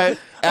down. down.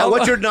 Right.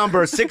 What's your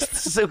number?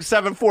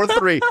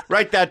 66743.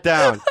 Write that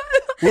down.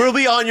 We'll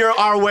be on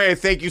our way.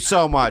 Thank you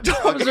so much.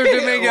 Officer Okay?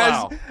 Dominguez,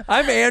 Wow.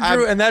 I'm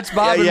Andrew, and that's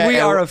Bob, Yeah, and we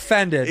and are we're-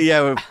 offended.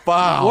 Yeah,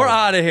 wow. We're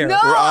out of here. No,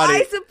 We're outta I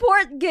here.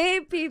 support gay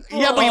people.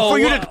 Yeah, but for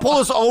you to pull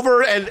us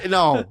over and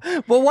no.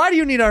 Well, why do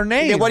you need our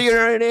names? Yeah, what are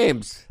your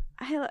names?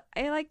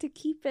 I like to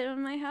keep it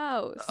on my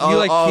house. You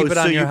like to keep it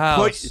on your you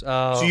house.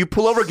 So you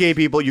pull over gay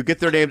people, you get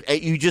their names,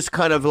 and you just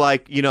kind of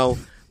like,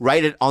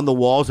 write it on the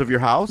walls of your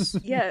house?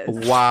 Yes.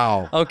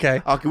 Wow. Okay.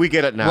 Okay, we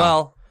get it now.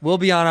 Well, we'll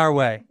be on our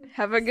way.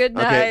 Have a good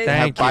night. okay,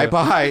 Thank you.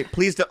 bye-bye.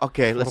 Please don't.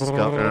 Okay, let's just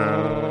go.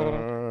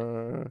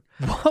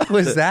 What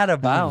was that That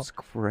about? was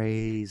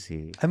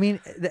crazy. I mean,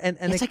 and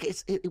It's like,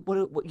 like, what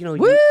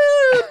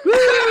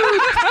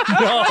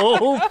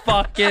no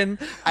fucking.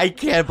 I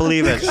can't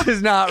believe it. This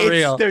is not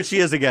real. There she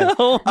is again.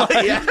 Oh my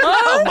yeah. God.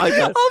 Oh my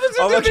God.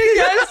 Officer Oh my God.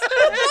 Dominguez.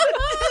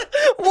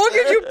 What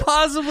could you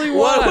possibly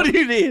want? What do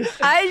you need?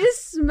 I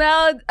just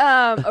smelled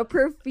a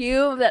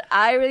perfume that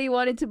I really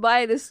wanted to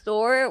buy at the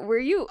store. Were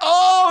you?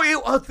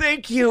 Oh,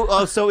 thank you.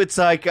 Oh, so it's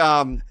like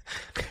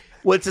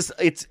what's this?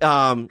 It's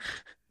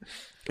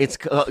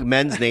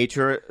Men's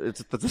Nature. That's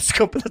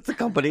the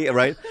company,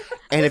 right?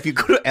 And if you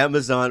go to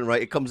Amazon,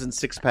 right, it comes in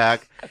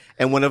 6-pack,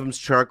 and one of them's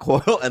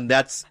charcoal, and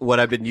that's what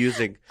I've been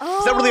using.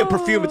 It's not really a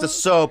perfume; it's a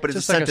soap, but it's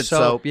Just a like a scented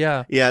soap,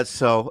 yeah. yeah.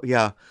 So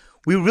yeah,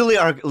 we really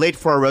are late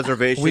for our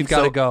reservation. We've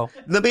gotta So go.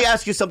 Let me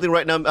ask you something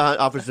right now,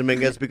 Officer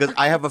Dominguez, because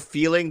I have a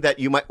feeling that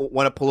you might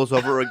want to pull us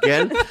over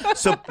again.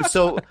 So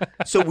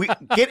we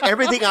get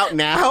everything out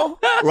now,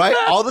 right?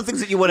 All the things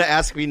that you want to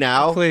ask me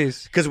now,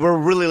 Please. because we're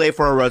really late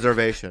for our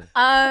reservation.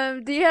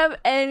 Do you have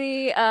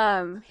any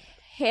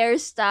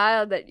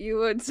hairstyle that you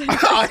would?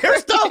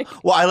 Hairstyle?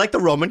 Well, I like the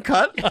Roman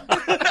cut.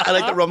 I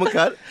like the Roman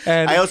cut.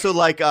 And- I also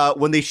like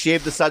when they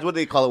shave the sides. What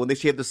do they call it? When they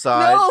shave the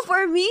sides? No,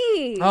 for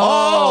me.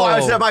 Oh,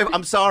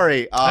 I'm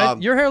sorry.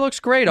 Your hair looks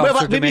great, what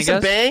Officer about maybe Dominguez.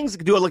 some bangs?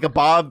 Do it like a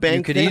bob bang.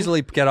 You could thing?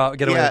 easily get away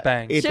with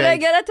bangs. Should I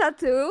get a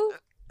tattoo?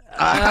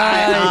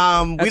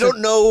 We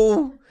don't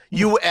know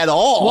you at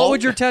all. What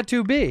would your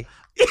tattoo be?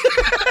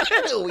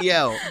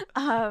 Yeah.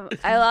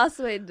 I lost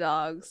my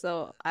dog,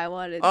 so I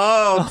wanted.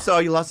 Oh, I'm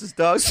sorry. You lost his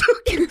dog.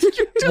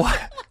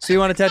 So you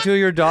want to tattoo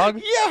your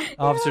dog? Yeah.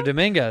 Officer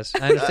Dominguez.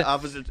 I understand.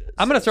 Officer.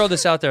 I'm going to throw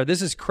this out there.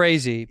 This is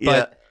crazy, but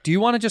Yeah. do you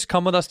want to just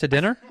come with us to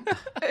dinner?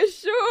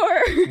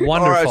 Sure. Wonderful.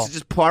 All right, so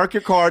just park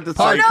your car at the Oh,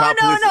 side. no, cop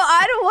no, police. no!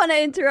 I don't want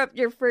to interrupt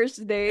your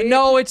first date.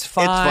 No, it's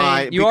fine. It's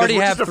fine. You because already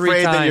we're have just 3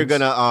 afraid times. that you're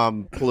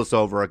gonna pull us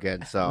over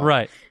again. So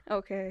Right.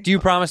 Okay. Do you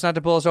promise not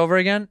to pull us over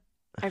again?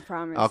 I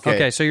promise. Okay.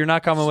 Okay, so you're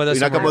not coming with us.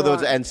 You're not and going we're-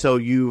 with those, and so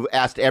you've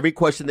asked every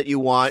question that you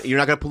want. You're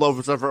not going to pull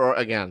over someone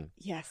again.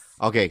 Yes.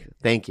 Okay,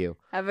 thank you.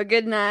 Have a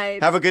good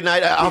night. Have a good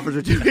night,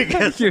 Officer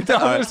Dominguez. You're All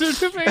right.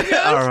 Officer Dominguez.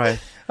 All right.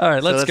 All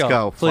right, So let's let's go.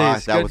 go. Please,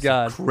 Fuck, that good was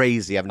God.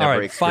 crazy. I've All never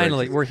right, experienced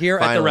finally, it. we're here at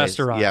the Finally.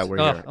 restaurant. Yeah, we're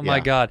here. Oh my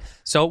Yeah. God.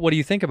 So what do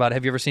you think about it?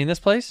 Have you ever seen this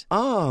place?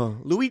 Oh,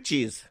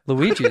 Luigi's.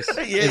 Luigi's.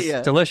 Yeah, It's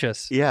yeah.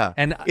 delicious. Yeah.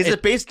 And is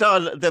it based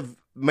on the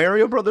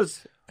Mario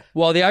Brothers?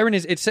 Well, the irony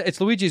is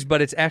it's Luigi's,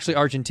 but it's actually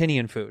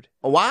Argentinian food.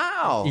 Oh,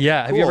 wow.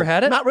 Yeah, have you ever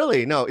had it? Not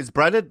really. No. It's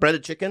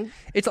breaded chicken.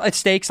 It's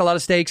steaks, a lot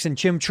of steaks and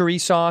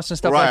chimichurri sauce and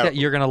stuff Right. like that.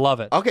 You're gonna love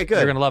it. Okay, good.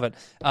 You're gonna love it.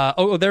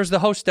 There's the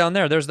host down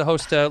there. There's the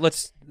host. Hello,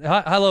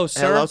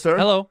 sir. Hello, sir.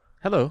 Hello.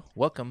 Hello,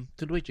 welcome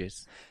to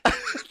Luigi's.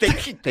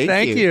 Thank you.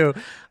 Thank you.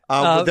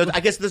 I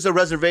guess there's a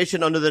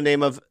reservation under the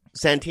name of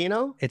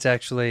Santino. It's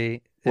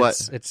actually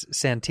What? It's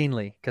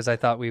Santinley because I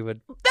thought we would.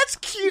 That's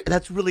cute.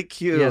 That's really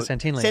cute. Yeah,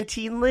 Santinley.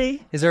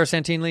 Santinley. Is there a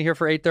Santinley here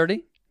for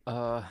 8:30?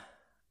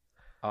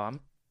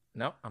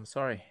 No, I'm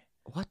sorry.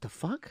 What the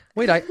fuck?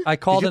 Wait, I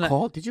called Did you and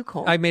call? Did you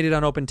call? I made it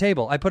on Open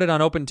Table. I put it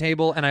on Open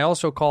Table, and I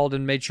also called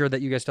and made sure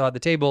that you guys still had the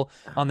table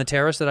on the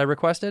terrace that I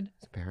requested.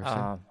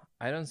 Embarrassing.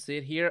 I don't see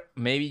it here.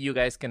 Maybe you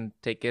guys can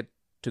take it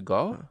to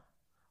go.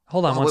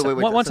 Hold on, Oh,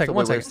 one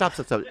second. Stop.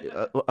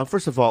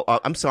 First of all,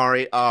 I'm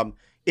sorry.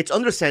 It's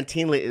under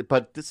Santino,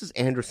 but this is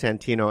Andrew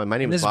Santino, and my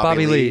name This is is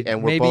Bobby Lee.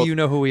 and we're Maybe both you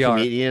know who we are.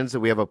 comedians,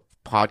 and we have a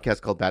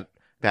podcast called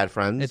Bad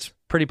Friends. It's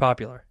pretty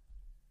popular.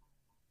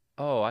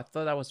 Oh, I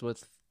thought that was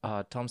with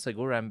Tom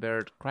Segura and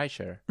Bert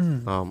Kreischer.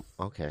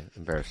 Okay,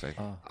 embarrassing.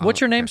 What's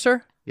your name,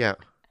 sir? Yeah,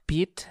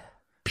 Pete.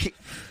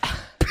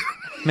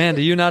 Man,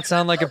 do you not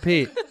sound like a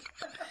Pete?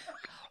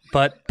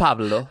 But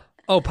Pablo.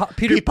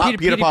 Peter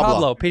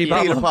Pablo. Petey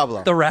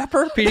Pablo. The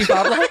rapper, Petey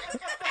Pablo.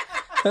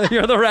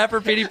 You're the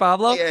rapper, Petey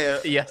Pablo. yeah.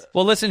 Yes.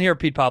 Well, listen here,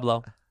 Pete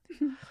Pablo.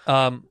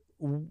 I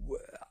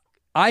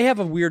have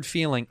a weird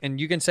feeling, and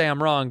you can say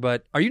I'm wrong,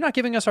 but are you not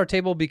giving us our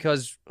table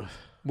because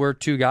we're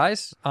two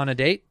guys on a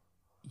date?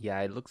 Yeah,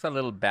 it looks a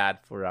little bad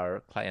for our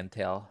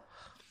clientele.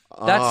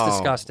 That's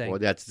disgusting. Well,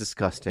 that's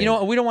disgusting. You know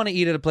what? We don't want to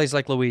eat at a place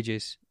like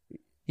Luigi's.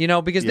 You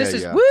know, because this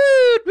is Yeah. woo.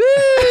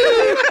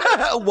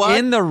 What?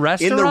 In the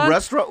restaurant? In the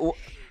restaurant?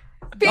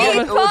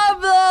 Pete Pablo,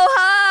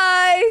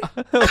 hi.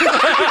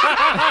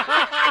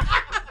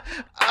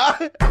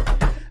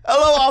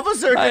 Hello,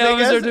 Officer Hi,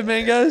 Dominguez. Officer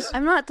Dominguez.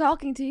 I'm not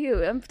talking to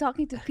you. I'm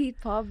talking to Pete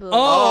Pablo.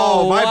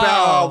 Oh, my bad.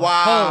 wow. Oh,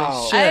 wow.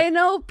 Holy shit. I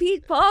know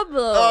Pete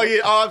Pablo. Oh,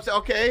 yeah. Oh,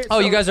 okay. Oh,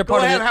 you guys are go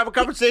part of ahead it. Have a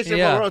conversation.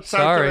 Yeah, We're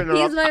sorry. to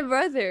interrupt. He's my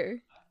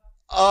brother.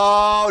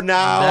 Oh,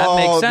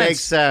 now That makes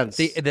sense.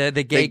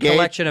 The gay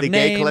collection of the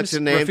gay names,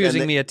 collection names,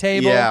 refusing and me a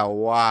table. Yeah,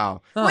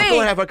 wow. Oh. Wait, Go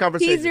ahead, have a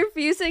conversation. he's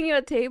refusing you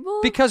a table?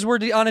 Because we're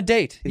on a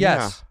date.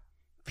 Yes.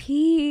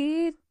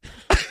 Pete.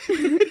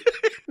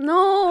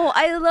 No,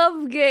 I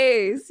love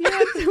gays. You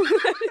have to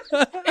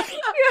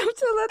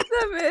let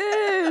them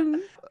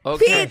in.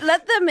 Okay. Pete,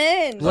 let them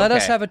in. Let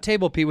us Okay. have a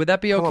table, Pete. Would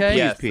that be Come on, okay? please.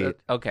 Yes. Pete.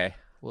 Okay.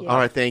 Well, All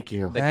right, thank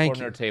you. The Thank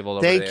corner you. table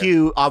over Thank there.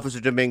 you, Officer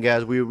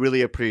Dominguez. We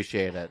really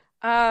appreciate it.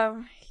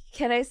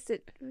 Can I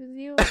sit with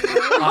you?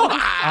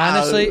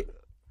 Honestly,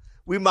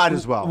 We might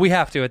as well. we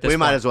have to at this We point.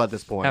 might as well at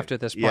this point. Have to at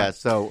this point. Yeah,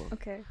 so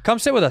Okay. Come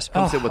sit with us.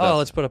 Come sit with oh, us.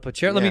 let's put up a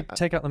chair. Let Yeah. me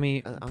Let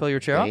me pull your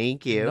chair up.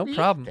 thank you. No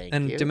problem. Thank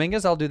and you.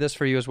 Dominguez, I'll do this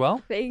for you as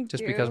well. Thank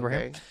Just you. because we're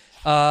Okay.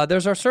 here.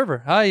 There's our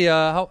server.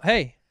 Hi.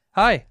 Hey.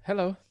 Hi.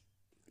 Hello.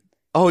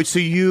 Oh, so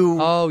you...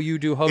 Oh, you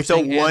do hosting. it's a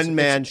and-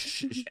 one-man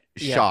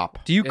Yeah. shop.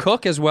 Do you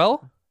cook as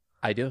well?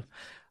 I do.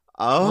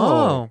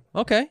 Oh.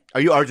 Okay.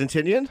 Are you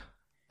Argentinian?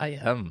 I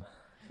am.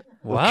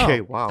 Wow. Okay,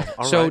 wow.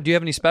 All So, right. do you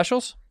have any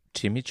specials?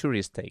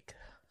 Chimichurri steak.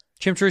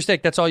 Chimichurri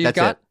steak. That's all you've That's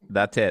got. it.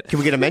 That's it. Can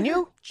we get a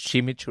menu?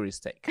 Chimichurri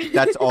steak.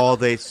 That's all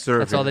they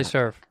serve. That's all they here,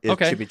 serve. is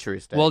Okay.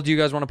 chimichurri steak. Well, do you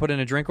guys want to put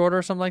in a drink order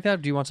or something like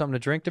that? Do you want something to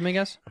drink,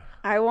 Dominguez?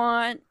 I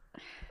want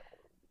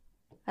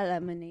a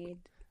lemonade.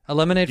 A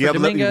lemonade do you for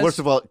have Dominguez? first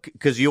of all,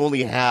 because you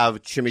only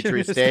have chimichurri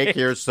Chimichurri steak steak.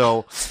 here,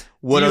 so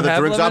what Do are you the have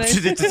drinks lemonade?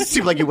 options? It doesn't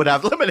seem like you would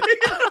have lemonade.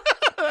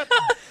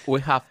 We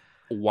have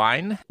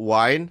wine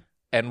Wine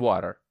and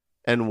water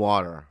and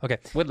water. Okay.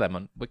 with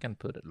lemon. We can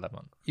put it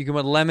lemon. You can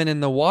put lemon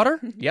in the water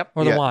Yep.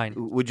 or the Yeah. wine?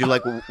 Would you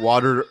like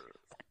water,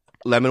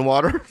 lemon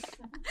water?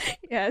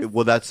 Yes.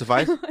 Will that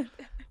suffice?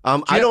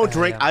 I don't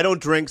drink. yeah. I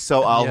don't drink,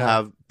 so I'll Yeah.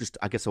 have just,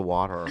 I guess, a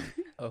water.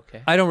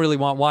 Okay. I don't really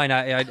want wine.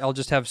 I'll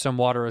just have some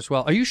water as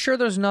well. Are you sure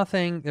there's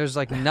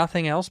like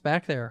nothing else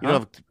back there? You huh?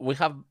 don't have. We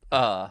have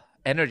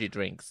energy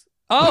drinks.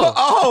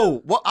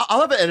 Oh, Well,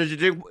 I'll have an energy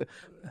drink.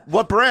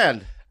 What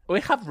brand?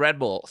 We have Red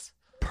Bulls.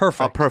 Oh,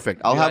 perfect.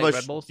 perfect. I'll You have like a.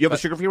 Red Bulls? You have a But-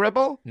 sugar-free Red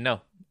Bull?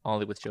 No,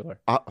 only with sugar.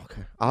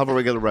 Okay. I'll have a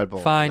regular Red Bull.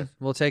 Fine.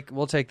 We'll take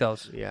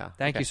those. Yeah.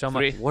 Thank you so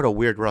Three. much. What a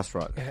weird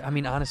restaurant. I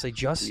mean, honestly,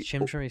 just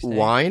chimichurri steak.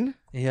 Wine,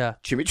 Yeah.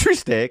 chimichurri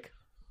steak,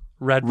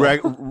 Red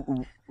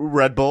Bull.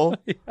 Red Bull,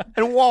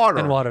 and water.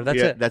 And water, that's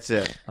Yeah, it. That's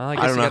it. I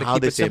guess I don't you know gotta how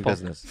keep they it stay in simple.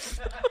 business.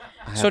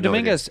 I So have no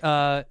Dominguez,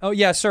 oh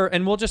yeah, sir,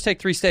 and we'll just take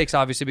 3 steaks,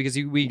 obviously, because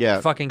we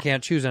Yeah. fucking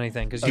can't choose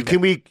anything. Because idea.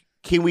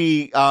 Can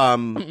we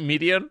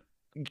Medium?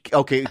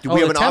 okay, do Oh,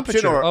 we have the an option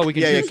temperature. or Oh, we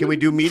can yeah, choose. can we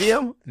do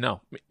medium?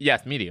 No.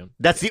 Yes, medium.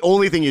 That's the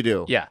only thing you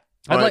do. Yeah.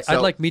 All right, I'd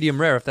so- like medium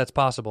rare if that's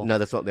possible. No,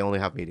 that's not. They only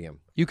have medium.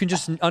 You can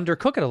just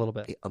undercook it a little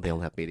bit. They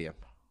only have medium.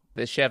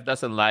 The chef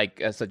doesn't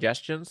like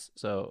suggestions,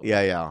 so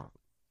Yeah, yeah.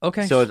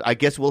 Okay. So I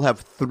guess we'll have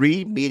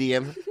 3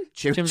 medium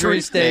chimichurri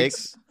Chimichurri steaks.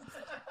 steaks.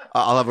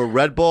 I'll have a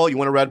Red Bull. You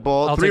want a Red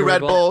Bull? I'll 3 take a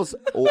Red Red Bulls.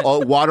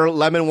 Water,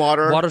 lemon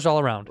water. Water's all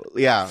around.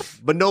 Yeah,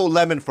 but no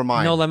lemon for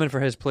mine. No lemon for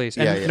his, please,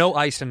 and Yeah, yeah. no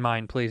ice in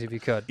mine, please, if you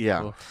could.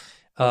 Yeah.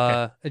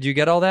 Did you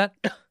get all that?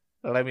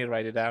 let me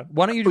write it down.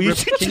 Why don't you? You,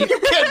 Can you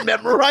can't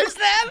memorize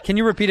that. can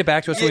you repeat it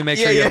back to us so we make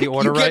sure you have the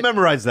order you right? can't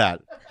memorize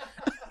that.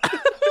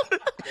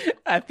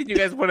 I think you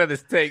guys wanted the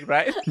steak,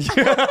 right?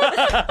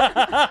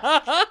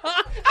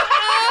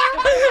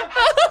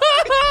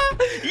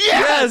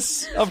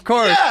 Yes, of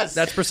course. Yes!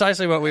 That's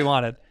precisely what we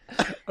wanted.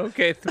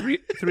 Okay, three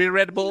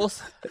Red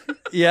Bulls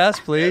Yes,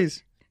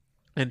 please.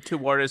 and 2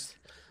 waters.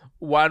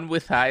 One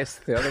with ice,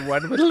 the other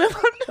one with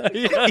lemon.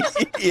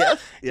 Yes.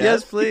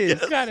 Yes, please.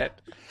 Got it.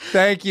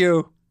 Thank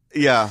you,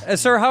 Yeah.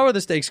 sir. How are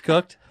the steaks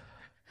cooked?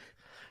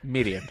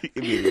 Medium.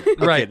 Okay,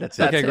 Right. That's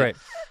it. Okay, great.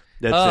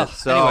 That's it.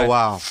 So, anyway.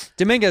 wow.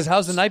 Dominguez,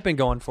 how's the night been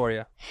going for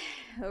you?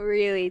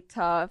 Really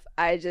tough.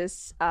 I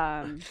just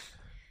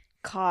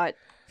caught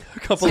A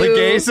couple of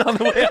gays on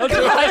the way out to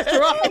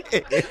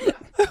the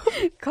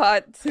restaurant.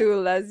 caught 2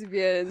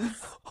 lesbians.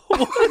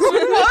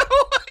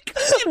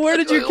 Where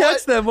did you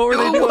catch them? What were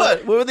they doing?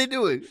 What were they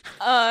doing?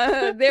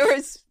 They were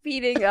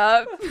speeding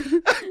up.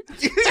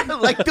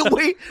 Like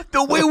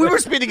the way we were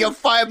speeding up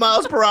 5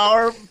 miles per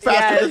hour faster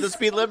Yes. than the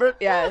speed limit.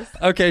 Yes.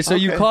 Okay, so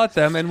you Okay. caught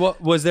them, and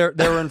what was their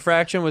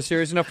infraction was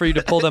serious enough for you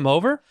to pull them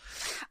over?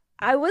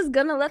 I was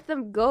gonna let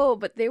them go,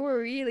 but they were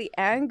really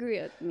angry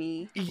at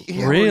me.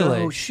 Yeah, Really?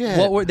 Oh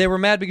shit. They were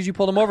mad because you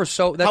pulled them over.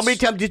 So that's How many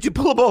times did you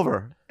pull them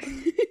over?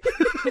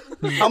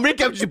 How many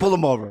times did you pull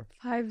them over?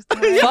 5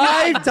 times.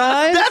 5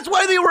 times. That's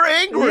why they were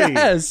angry.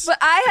 Yes. But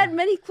I had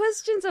many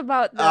questions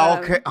about them. Oh,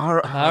 okay. All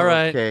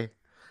right. Okay.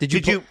 Did you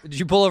Did did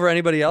you pull over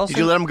anybody else? Did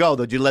you let them go?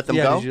 Though? Did you let them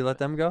yeah. go? Did you let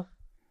them go?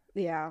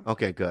 Yeah,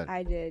 Okay. Good.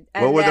 I did.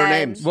 What And were their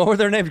then- names? What were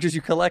their names? Because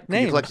you collect Did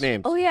names. you collect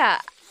names? Oh yeah,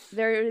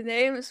 their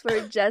names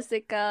were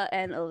Jessica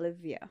and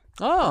Olivia.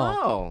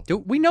 Oh.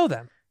 We know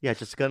them. Yeah,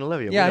 Jessica and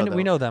Olivia. Yeah, we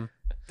we know them.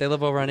 They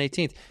live over on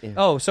 18th. Yeah.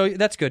 Oh, so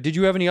that's good. Did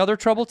you have any other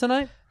trouble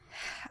tonight?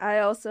 I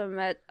also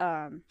met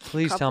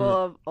Please tell couple me.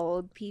 of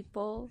old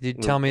people. Did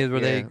you tell me were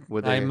Yeah,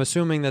 were they- I'm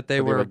assuming that they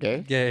were were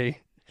they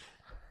gay?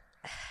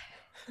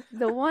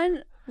 The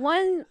one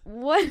one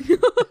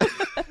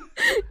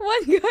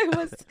guy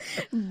was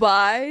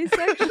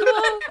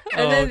bisexual,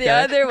 and then the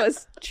okay. other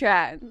was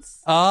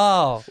trans.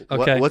 Oh,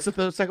 okay. What's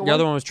the second one? The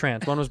other one was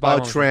trans. One was bi. Oh, one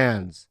was-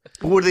 trans.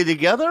 Were they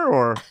together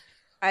or?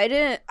 I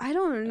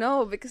don't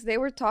know because they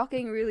were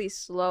talking really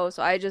slow,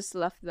 so I just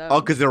left them.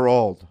 Oh, because they're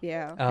old.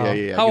 Yeah, Oh.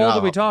 Yeah. How You know old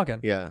are we talking?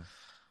 Yeah.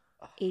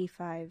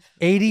 85.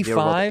 They were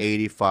both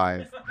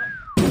 85 85.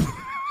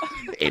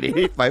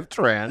 85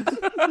 trans.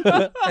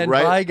 and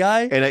right? bi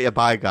guy. And a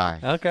bi guy.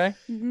 Okay.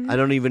 I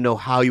don't even know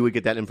how you would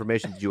get that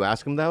information. Did you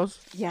ask him those?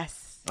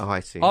 Yes. Oh,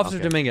 I see. Officer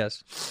Okay.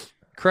 Dominguez,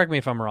 correct me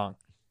if I'm wrong.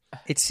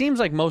 It seems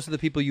like most of the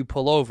people you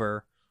pull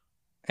over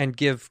and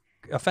give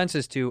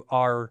offenses to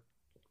are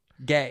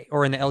gay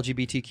or in the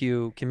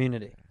LGBTQ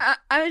community.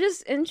 I'm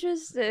just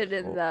interested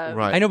in them.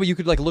 Right. I know, but you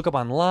could like look up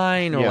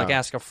online or Yeah. like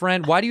ask a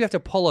friend. Why do you have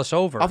to pull us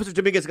over? Officer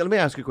Dominguez, let me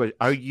ask you a question.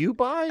 Are you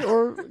bi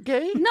or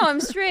gay? No,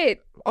 I'm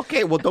straight.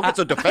 Okay, well, don't get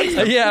so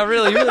defensive. Yeah,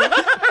 really, you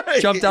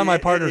really jumped down my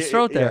partner's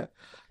throat there.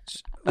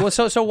 Well,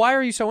 so why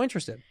are you so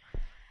interested?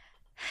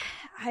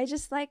 I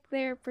just like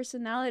their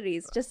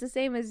personalities, just the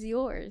same as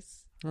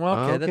yours. Well,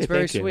 okay, Okay, that's very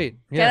thank you. sweet.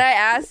 Can Yeah, I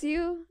ask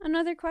you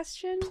another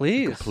question?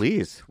 please.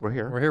 Please, we're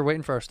here. We're here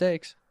waiting for our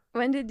steaks.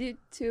 When did you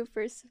two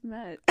first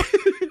met?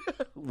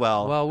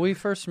 Well, Well, we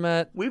first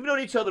met. we've known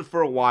each other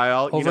for a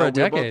while. Over you know, a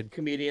we were both decade.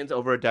 comedians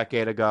over a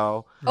decade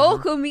ago. Oh,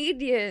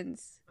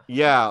 comedians.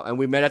 Yeah, and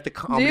we met at the Do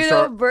comedy you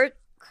store. know Bert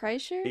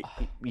Kreischer?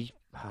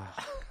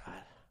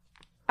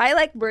 I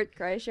like Bert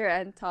Kreischer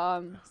and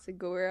Tom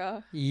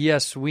Segura.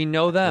 Yes, we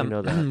know them. We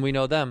know that. We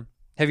know them.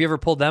 Have you ever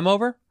pulled them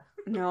over?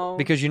 No.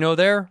 Because you know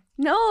they're.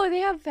 No, they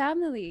have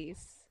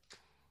families.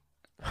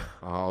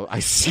 Oh, I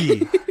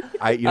see.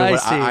 You know I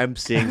what? see. I'm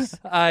seeing.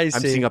 I I'm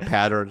see. seeing a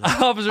pattern.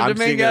 Officer I'm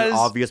seeing an Dominguez,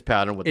 obvious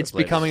pattern with it's this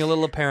lady. becoming a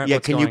little apparent. Yeah,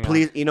 what's can you going on.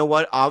 please? You know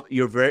what?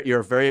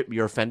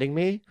 You're offending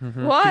me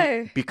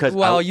Why? because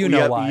Well, you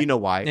know why. You know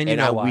why, And you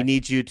know why. we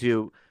need you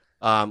to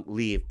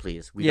leave,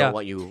 please. We Yeah. don't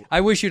want you.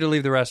 I wish you to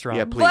leave the restaurant.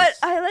 Yeah, please. But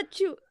I let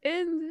you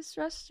in this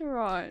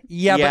restaurant.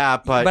 Yeah, Yeah,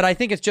 but- I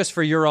think it's just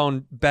for your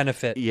own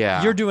benefit.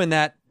 Yeah. You're doing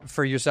that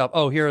for yourself.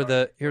 Oh, here's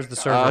the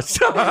server.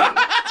 So-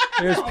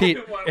 Here's Pete.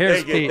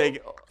 Here's Thank you, Pete. thank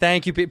you.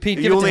 Thank you, Pete. Pete,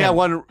 give you it only to have him.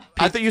 one.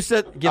 I thought you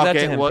said. Give that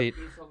okay, to him, what- Pete.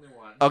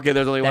 Okay,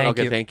 there's only one. Thank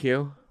Okay, you. thank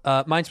you.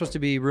 Mine's supposed to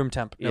be room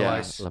temp. No Yeah.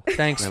 ice. Lem-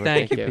 Thanks. lemon,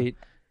 Thank thank you, you. Pete.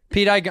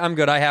 Pete, I'm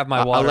good. I have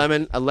my A water.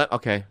 lemon.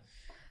 Okay.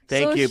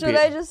 Thank so you, should Pete.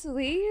 I just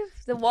leave?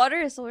 The water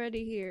is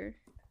already here.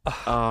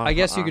 I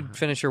guess you could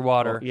finish your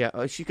water.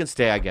 Yeah, she can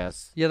stay. I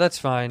guess. Yeah, that's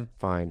fine.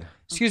 Fine.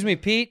 Excuse me,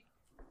 Pete.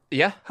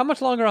 Yeah. How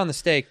much longer on the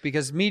steak?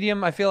 Because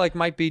medium, I feel like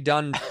might be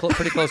done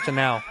pretty close to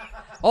now.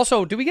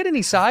 Also, do we get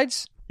any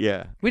sides?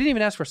 Yeah. We didn't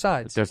even ask for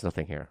sides. There's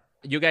nothing here.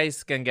 You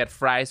guys can get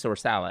fries or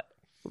salad.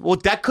 Well,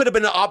 that could have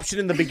been an option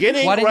in the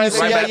beginning. Why didn't right? you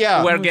say Yeah, that?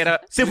 yeah. We'll get a.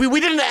 So if we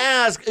didn't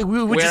ask, we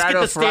would We're just out get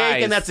the of steak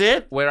fries. and that's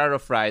it. We're out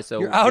of fries, so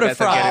You're out you of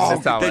guys are getting fries.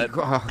 the salad.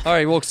 All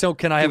right. Well, so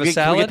can I have a Can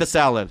salad? we get the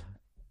salad?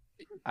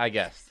 I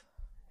guess.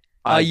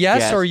 Yes,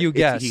 guess. or you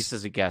guess? He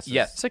says he guesses.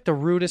 Yes. It's like the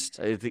rudest.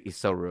 I think he's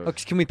so rude.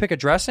 Okay, can we pick a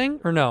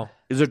dressing or no?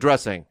 Is there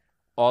dressing?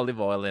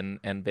 Olive oil and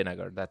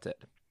vinegar. That's it.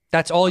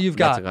 That's all you've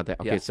got. That's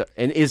okay. Yeah. So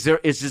and is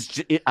this?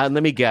 Let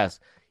me guess.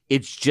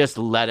 It's just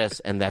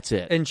lettuce and that's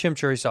it. And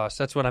chimichurri sauce.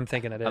 That's what I'm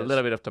thinking it is. A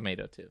little bit of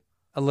tomato too.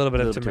 A little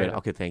bit A of little tomato.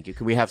 Okay, thank you.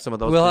 Can we have some of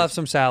those? We'll please? have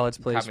some salads,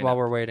 please, Coming while up.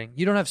 we're waiting.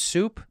 You don't have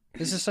soup?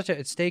 This is such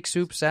a steak,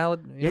 soup,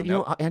 salad. Yeah, you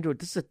know, Andrew,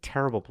 this is a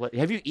terrible place.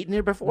 Have you eaten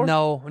here before?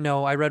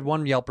 No. I read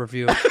one Yelp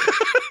review.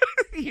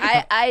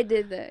 I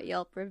did the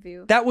Yelp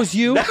review. That was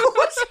you. That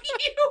was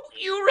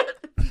you. You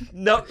read.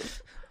 No.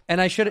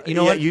 And I should. You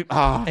know Yeah, what? You.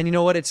 Oh. And you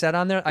know what it said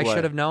on there? I What?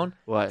 should have known.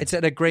 What? It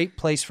said a great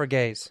place for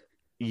gays.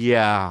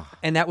 Yeah.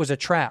 and that was a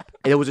trap.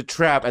 It was a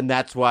trap, and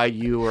that's why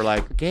you were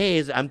like,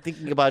 gays, I'm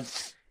thinking about,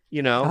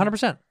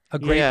 100%. A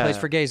great Yeah. place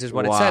for gays is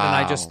what it said, and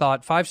I just Wow.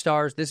 thought 5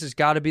 stars. This has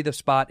got to be the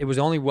spot. It was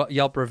only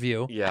Yelp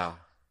review. Yeah.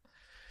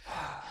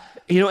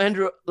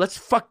 Andrew, let's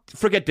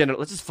forget dinner.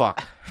 Let's just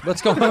fuck.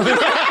 Let's go.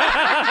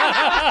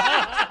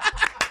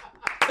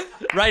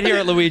 Right here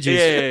at Luigi's.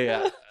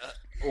 Yeah.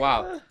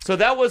 Wow. So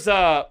that was,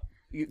 let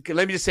me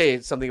just say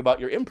something about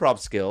your improv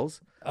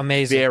skills.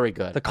 Amazing. Very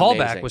good. The callback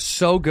Amazing. was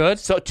so good.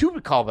 So 2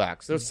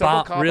 callbacks. There's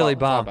several Really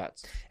bomb.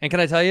 callbacks. And can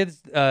I tell you,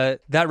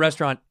 that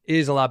restaurant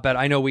is a lot better.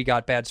 I know we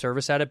got bad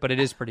service at it, but it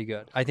is pretty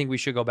good. I think we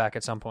should go back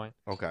at some point.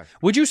 Okay.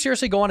 Would you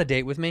seriously go on a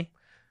date with me?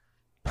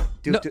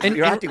 Dude, No,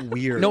 you're acting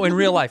weird. No, in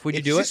real life, would you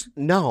It's do just- it?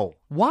 No.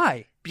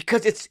 Why?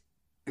 Because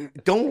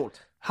don't.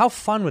 How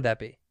fun would that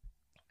be?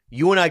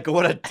 You and I go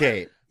on a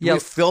date. Do Yeah. we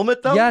film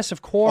it, though? Yes,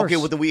 of course. Okay,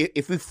 well,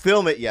 if we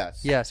film it,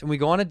 yes. Yes, and we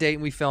go on a date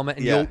and we film it.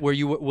 And Yeah. will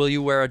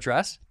you wear a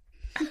dress?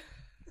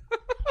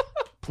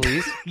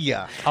 Please.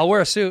 Yeah. I'll wear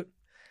a suit.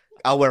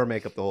 I'll wear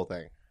makeup the whole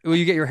thing. Will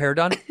you get your hair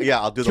done? Yeah,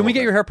 I'll do the Can we whole get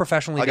thing. your hair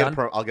professionally I'll get done? a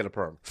perm. I'll get a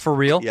perm. For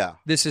real? Yeah.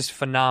 This is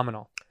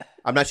phenomenal.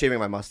 I'm not shaving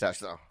my mustache,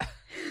 though.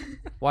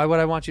 Why would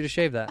I want you to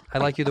shave that? I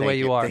like you the way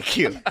you are. Thank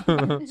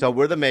you. So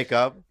wear the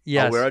makeup.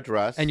 Yes. I'll wear a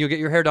dress. And you'll get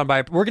your hair done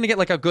by. We're gonna get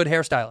like a good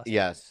hairstylist.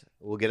 Yes.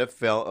 We'll get a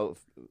film.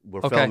 We're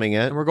Okay. filming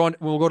it. And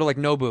we'll go to like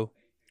Nobu,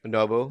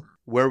 Nobu.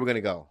 Where are we going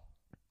to go?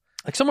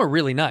 like somewhere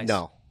really nice.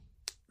 No.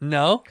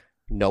 No.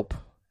 Nope.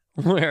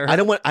 Where? I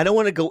don't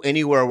want to go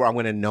anywhere where I'm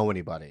going to know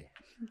anybody.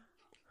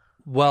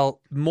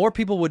 Well, more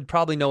people would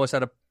probably know us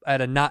at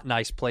a not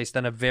nice place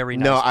than a very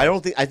nice. No, place. I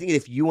don't think. I think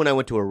if you and I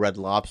went to a Red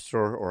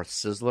Lobster or a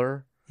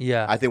Sizzler,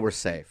 Yeah, I think we're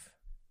safe.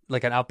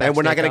 like an Outback. And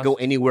we're not going to Steakhouse.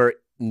 go anywhere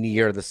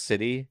near the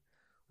city.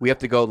 We have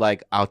to go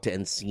like out to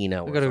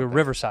Encino. We or go to something.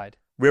 Riverside.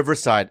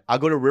 Riverside. I'll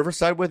go to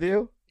Riverside with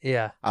you.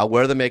 Yeah. I'll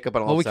wear the makeup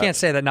and all. Well, we can't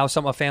say that now.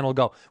 A fan will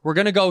go. We're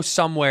gonna go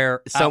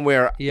somewhere.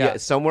 somewhere.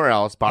 Somewhere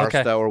else, Barstow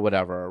Okay. or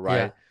whatever. Right.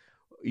 Yeah.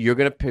 You're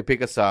gonna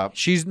pick us up.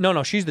 She's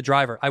the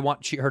driver. I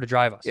want her to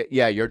drive us.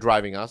 Yeah, you're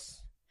driving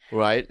us,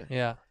 right?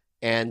 Yeah.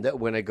 And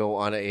when I go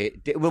on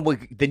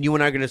then you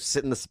and I are gonna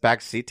sit in the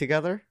back seat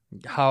together.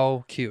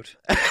 How cute.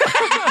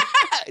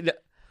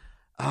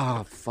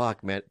 Oh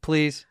fuck, man!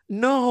 Please.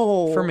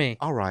 No, For me.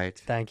 All right,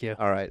 Thank you.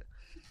 all right.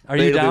 Are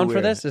you It'll be down for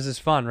weird. this? This is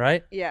fun,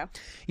 right? Yeah.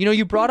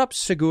 You brought up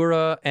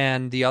Segura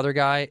and the other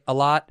guy a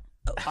lot.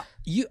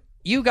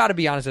 You got to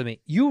be honest with me.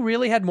 You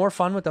really had more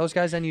fun with those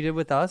guys than you did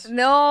with us.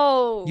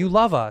 No. You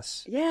love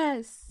us,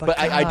 Yes. But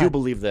I do God,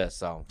 believe this.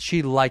 So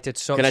she liked it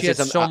so. Can I She say had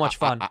something? so much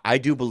fun, I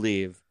do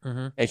believe,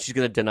 Mhm. and she's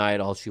gonna deny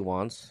it all she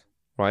wants,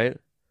 right?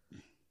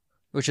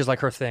 which is like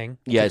her thing.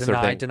 Yeah, To it's her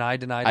deny, thing.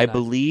 deny. I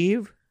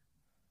believe,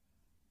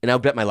 and I'll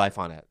bet my life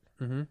on it,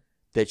 hmm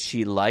that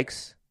she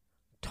likes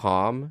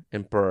Tom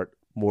and Bert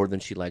more than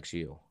she likes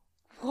you.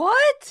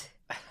 What?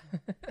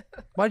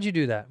 Why'd you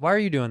do that? Why are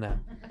you doing that?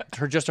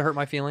 Just to hurt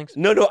my feelings?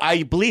 No,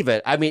 I believe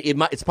it. I mean,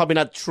 it's probably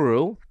not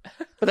true,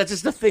 but that's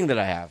just the thing that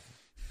I have.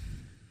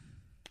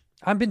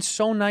 I've been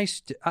so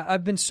nice.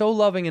 I've been so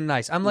loving and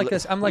nice. I'm like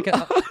this. I'm like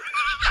a.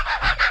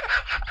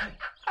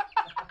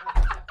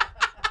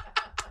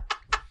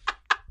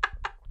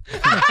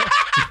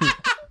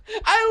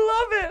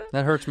 I love it.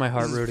 That hurts my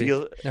heart, Just Rudy.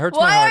 feel- It hurts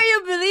my Why heart are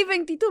you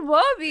believing Tito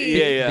Bobby?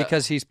 Yeah.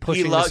 because he's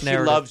pushing She this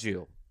narrative. loves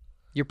you.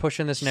 You're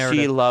pushing this narrative.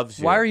 She loves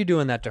you. Why are you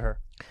doing that to her?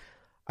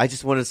 I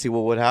just wanted to see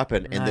what would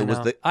happen, and I there was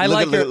know. the. I look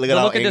like at, her. look at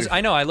how Look at this. angry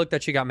I know. I looked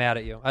that she got mad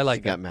at you. I she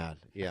like got it. mad.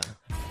 Yeah.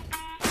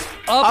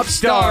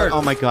 Upstart.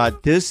 Oh my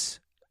God! This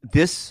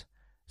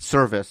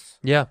service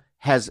Yeah.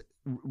 has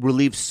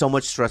relieved so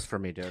much stress for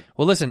me, dude.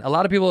 Well, listen. A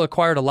lot of people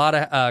acquired a lot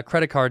of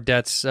credit card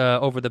debts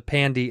over the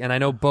pandy, and I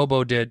know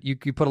Bobo did. You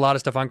put a lot of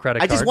stuff on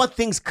credit I card. just want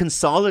things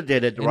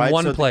consolidated, In right?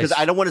 one place. Because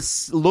I don't want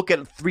to look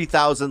at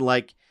 3,000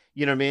 like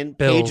you know what I mean,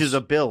 Bills. pages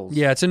of bills.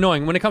 Yeah, it's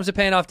annoying. When it comes to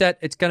paying off debt,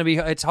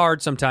 it's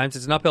hard sometimes.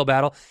 It's an uphill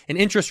battle, and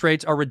interest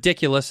rates are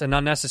ridiculous and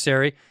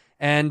unnecessary,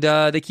 and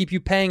they keep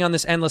you paying on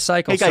this endless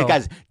cycle. Hey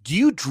guys, So- do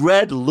you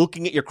dread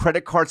looking at your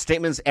credit card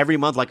statements every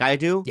month like I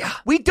do? Yeah.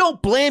 We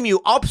don't blame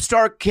you.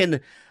 Upstart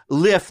can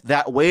lift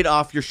that weight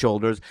off your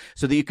shoulders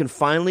so that you can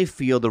finally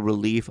feel the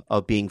relief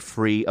of being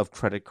free of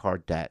credit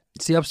card debt.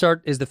 See,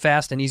 Upstart is the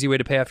fast and easy way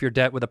to pay off your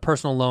debt with a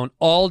personal loan,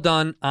 all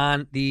done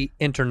on the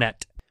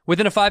internet.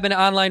 Within a 5-minute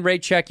online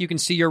rate check, you can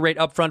see your rate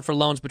upfront for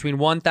loans between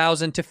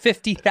 $1,000 to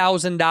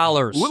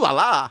 $50,000. Ooh la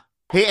la.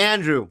 Hey,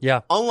 Andrew.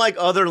 Yeah. Unlike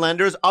other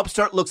lenders,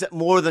 Upstart looks at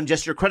more than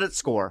just your credit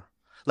score,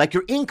 like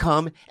your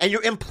income and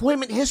your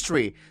employment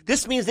history.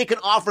 This means they can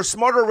offer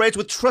smarter rates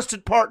with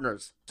trusted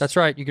partners. That's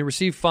right. You can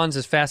receive funds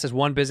as fast as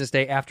one business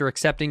day after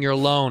accepting your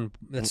loan.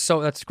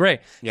 That's great.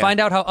 Yeah. Find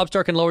out how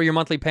Upstart can lower your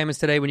monthly payments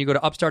today when you go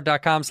to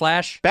upstart.com/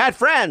 Bad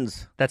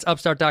friends. That's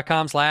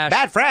upstart.com/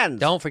 Bad friends.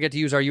 Don't forget to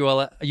use our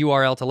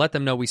URL to let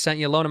them know we sent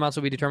you. Loan amounts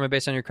will be determined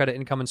based on your credit,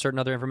 income, and certain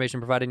other information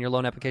provided in your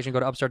loan application. Go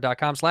to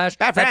upstart.com/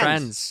 Bad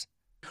friends.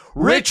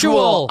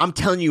 Ritual. I'm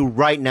telling you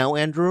right now,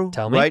 Andrew.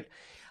 Tell me. Right?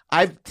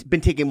 I've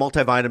been taking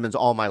multivitamins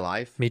all my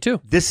life. Me too.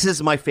 This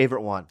is my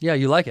favorite one. Yeah,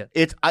 you like it.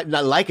 I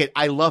like it.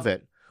 I love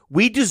it.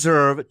 We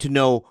deserve to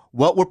know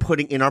what we're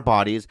putting in our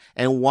bodies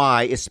and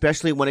why,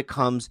 especially when it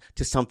comes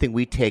to something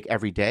we take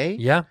every day.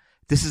 Yeah.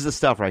 This is the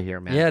stuff right here,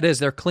 man. Yeah, it is.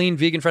 They're clean,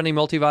 vegan-friendly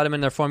multivitamin.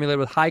 They're formulated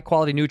with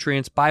high-quality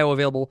nutrients,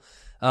 bioavailable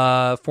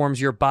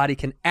forms your body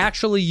can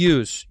actually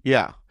use.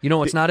 Yeah. You know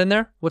what's not in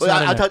there? What's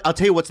not in there? I'll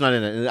tell you what's not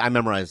in it. I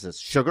memorized this.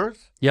 Sugars.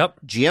 Yep.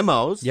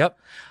 GMOs. Yep.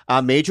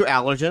 Major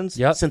allergens.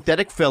 Yep.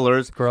 Synthetic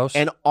fillers. Gross.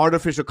 And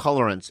artificial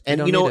colorants. And,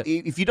 don't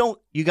need if you don't,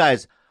 you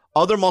guys,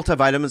 other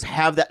multivitamins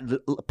have that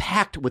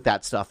packed with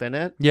that stuff in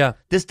it. Yeah.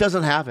 This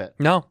doesn't have it.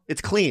 No.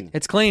 It's clean.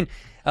 It's clean.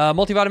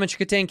 Multivitamins should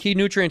contain key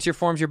nutrients your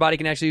forms your body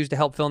can actually use to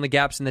help fill in the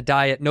gaps in the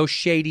diet. No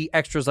shady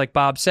extras like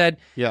Bob said.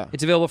 Yeah.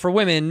 It's available for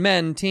women,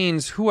 men,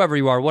 teens, whoever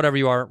you are, whatever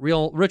you are.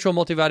 Ritual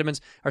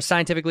multivitamins are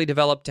scientifically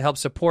developed to help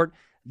support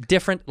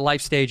different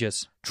life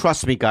stages.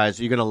 Trust me, guys.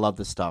 You're going to love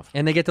this stuff.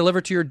 And they get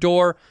delivered to your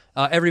door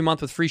every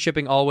month with free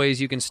shipping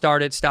always. You can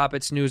start it, stop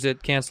it, snooze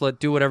it, cancel it,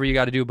 do whatever you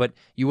got to do, but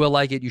you will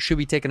like it. You should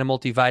be taking a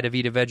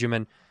Multivita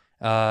Vegemin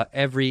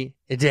every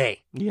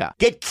day. Yeah.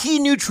 Get key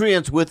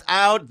nutrients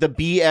without the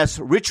BS.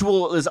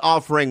 Ritual is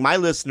offering our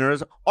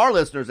listeners,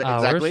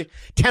 exactly,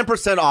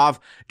 10% off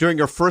during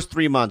your first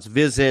 3 months.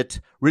 Visit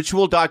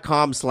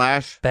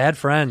ritual.com/bad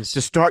friends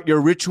to start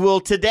your ritual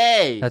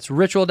today. That's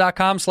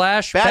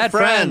ritual.com/bad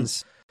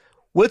friends.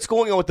 What's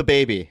going on with the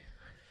baby?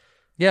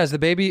 Yeah, is the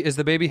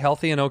baby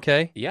healthy and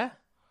okay? Yeah.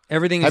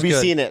 Everything is Have good. you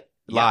seen it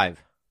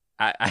live?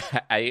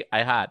 I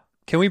had.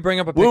 Can we bring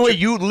up a picture? Wait,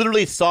 you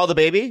literally saw the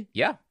baby?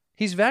 Yeah.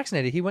 He's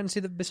vaccinated. He went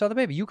and saw the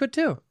baby. You could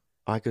too.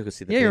 I could go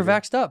see the Yeah, baby. you're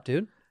vaxxed up,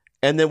 dude.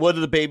 And then what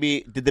did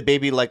the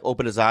baby like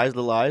open his eyes,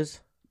 little eyes?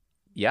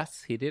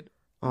 Yes, he did.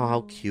 Oh,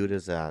 how cute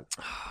is that?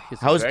 He's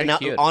How is very now?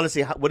 cute.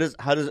 Honestly,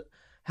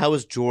 how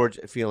is George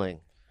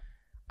feeling?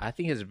 I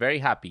think he's very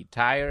happy,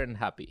 tired and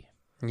happy.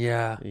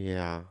 Yeah.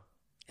 Yeah.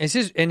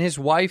 His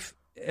wife,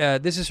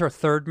 this is her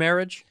third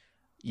marriage?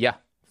 Yeah,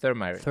 third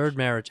marriage. Third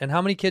marriage. And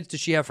how many kids does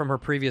she have from her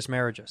previous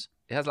marriages?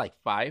 It has like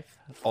 5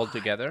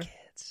 altogether.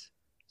 Kids.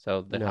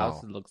 So the No.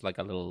 house looks like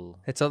a little.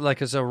 It's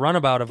a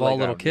runabout of all Like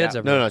little kids. yeah.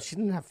 everywhere. No, she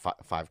didn't have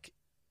five.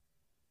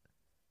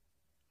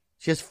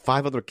 She has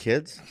 5 other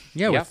kids?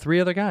 Yeah, Yeah. with 3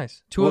 other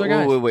guys. 2 other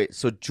guys. Wait.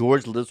 So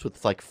George lives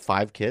with like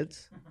 5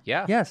 kids?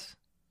 Yeah. Yes.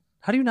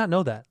 How do you not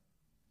know that?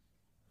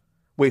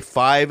 Wait,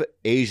 5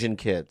 Asian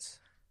kids.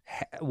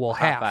 Well,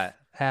 Half half.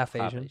 Half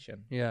half Asian.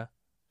 Asian. Yeah.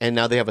 And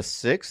now they have a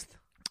 6th?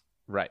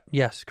 Right.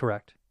 Yes,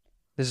 correct.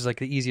 This is like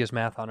the easiest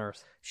math on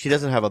earth. She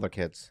doesn't have other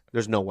kids.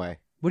 There's no way.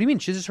 What do you mean?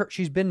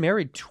 She's been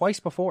married twice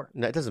before.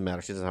 No, it doesn't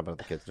matter. She doesn't have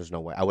other kids. There's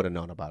no way. I would have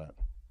known about it.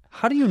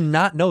 How do you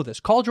not know this?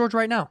 Call George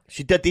right now.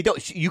 They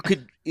don't.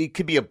 It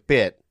could be a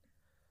bit.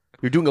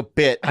 You're doing a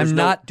bit. I'm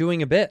not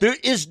doing a bit. There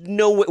is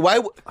no way. Why?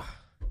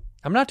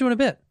 I'm not doing a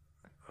bit.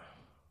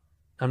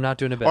 I'm not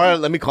doing a bit. All right,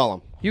 let me call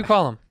him. You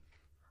call him.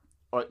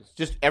 All right,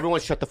 just everyone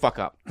shut the fuck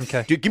up.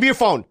 Okay. Dude, give me your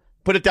phone.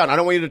 Put it down. I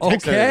don't want you to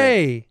text anything.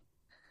 Okay.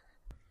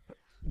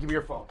 Give me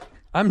your phone.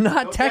 I'm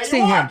not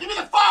texting you are. him. Give me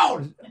the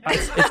phone.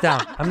 It's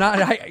down. I'm not.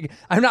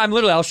 I'm not. I'm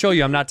literally. I'll show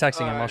you. I'm not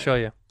texting him. I'll show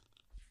you.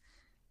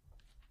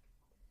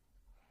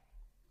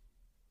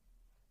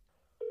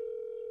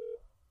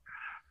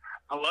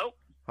 Hello?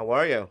 How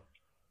are you?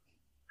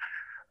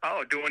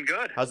 Oh, doing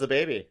good. How's the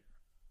baby?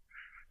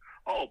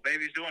 Oh,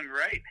 baby's doing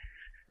great.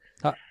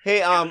 Hey,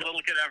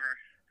 Little kid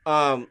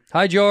ever.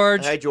 Hi,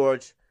 George. Hi,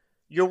 George.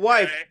 Your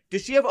wife, Hey.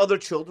 does she have other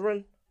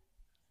children?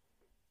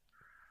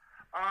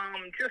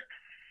 Just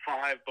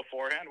 5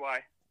 beforehand. Why?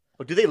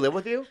 Or do they live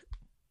with you?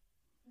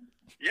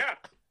 Yeah.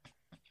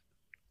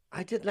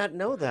 I did not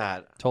know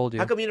that. Told you.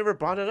 How come you never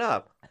brought it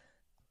up?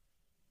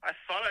 I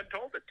thought I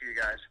told it to you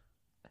guys.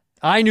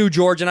 I knew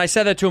George, and I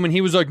said that to him, and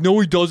he was like, "No,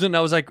 he doesn't." And I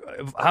was like,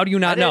 "How do you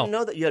I not didn't know?"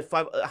 know that you had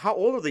 5. How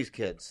old are these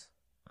kids?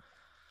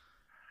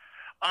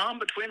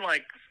 Between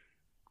like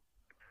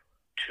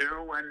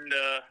 2 and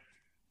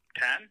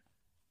 10.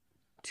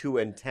 2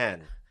 and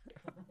 10.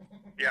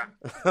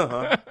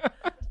 Yeah.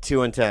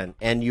 2 and 10.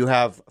 And you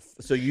have,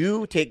 so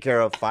you take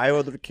care of 5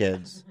 other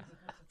kids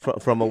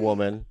from a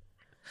woman,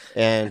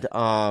 and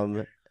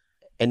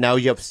now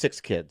you have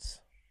 6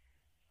 kids.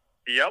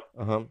 Yep.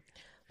 Let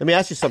me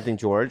ask you something,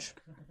 George.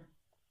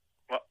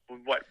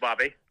 What,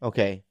 Bobby?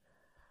 Okay.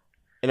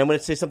 And I'm going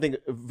to say something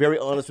very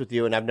honest with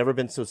you, and I've never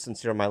been so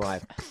sincere in my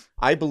life.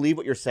 I believe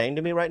what you're saying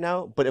to me right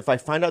now, but if I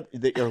find out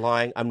that you're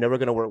lying, I'm never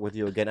going to work with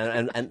you again.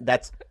 And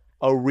that's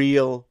a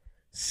real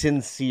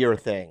sincere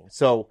thing.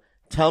 So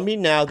tell me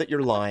now that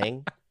you're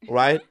lying,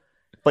 right?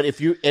 But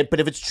if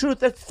it's truth,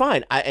 that's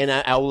fine.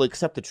 I will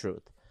accept the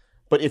truth.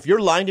 But if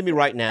you're lying to me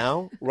right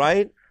now,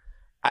 right?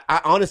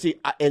 I honestly,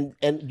 and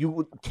you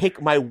would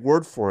take my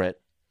word for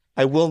it,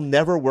 I will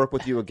never work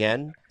with you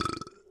again.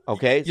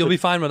 Okay? You'll be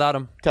fine without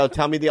him.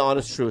 Tell me the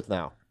honest truth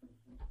now.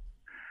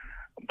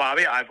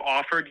 Bobby, I've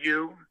offered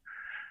you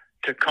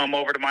to come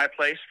over to my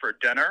place for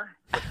dinner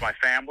with my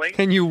family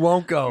And you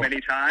won't go.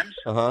 many times.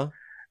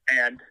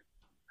 And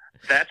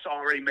that's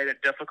already made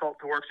it difficult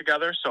to work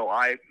together. So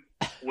I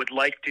would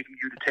like you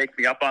to take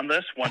me up on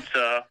this once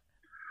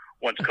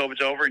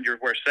COVID's over and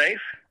we're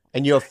safe.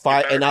 And you have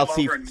 5, better and I'll come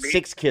see over and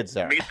 6 kids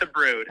there. Meet the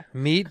brood.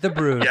 Meet the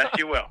brood. Yes,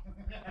 you will.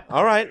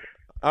 All right.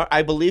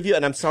 I believe you,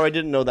 and I'm sorry I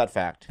didn't know that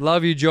fact.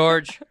 Love you,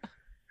 George.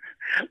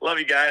 Love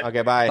you guys.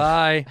 Okay, bye.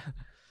 Bye.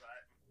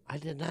 I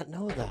did not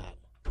know that.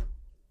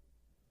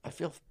 I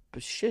feel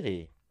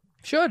shitty.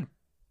 Should.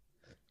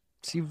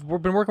 See, you've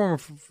been working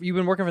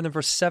for them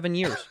for 7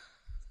 years.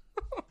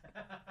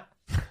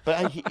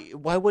 But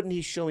why wouldn't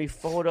he show me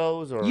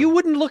photos? Or You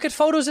wouldn't look at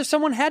photos if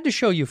someone had to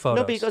show you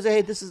photos. no, because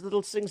hey, this is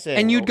little Sing Sing.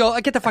 and you'd go,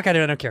 get the fuck out of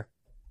here. I don't care.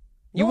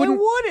 You No, I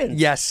wouldn't.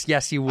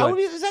 Yes, you would.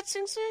 Is that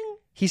Sing Sing?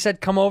 He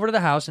said, come over to the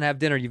house and have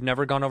dinner. You've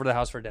never gone over to the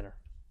house for dinner.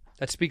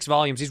 That speaks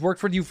volumes. He's worked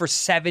for you for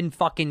 7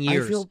 fucking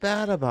years. I feel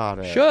bad about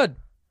it. Should.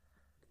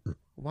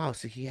 Wow,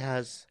 so he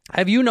has.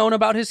 Have you known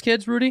about his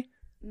kids, Rudy?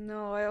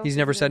 No, I. He's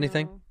never also said didn't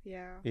anything? know.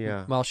 Yeah.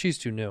 Yeah. Well, she's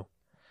too new.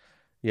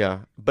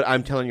 Yeah, but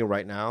I'm telling you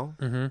right now,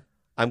 Mm-hmm.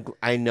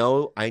 I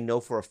know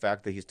for a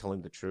fact that he's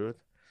telling the truth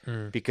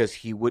Mm. because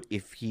he would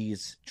if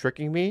he's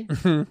tricking me.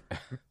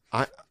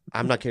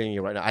 I'm not kidding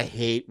you right now. I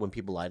hate when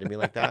people lie to me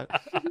like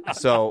that.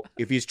 So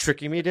if he's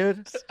tricking me,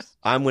 dude,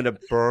 I'm gonna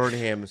burn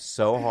him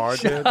so hard,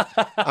 dude.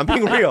 I'm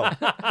being real,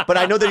 but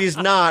I know that he's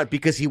not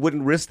because he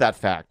wouldn't risk that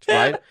fact,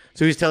 right?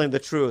 So he's telling the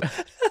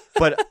truth.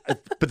 But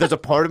there's a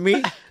part of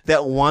me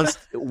that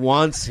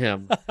wants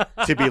him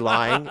to be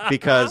lying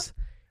because.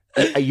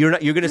 You're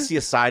going to see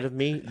a side of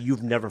me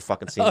you've never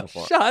fucking seen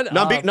before. Shut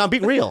no, up. I'm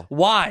being real.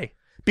 Why?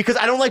 Because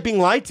I don't like being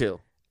lied to,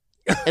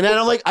 and I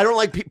don't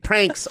like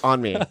pranks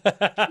on me.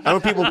 I don't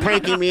want people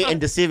pranking me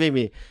and deceiving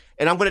me.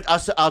 And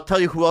I'll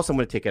tell you who else I'm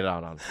gonna take it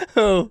out on.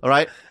 Who? All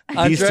right,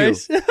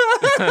 Andres? these two.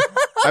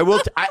 I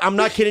will. I'm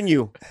not kidding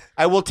you.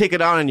 I will take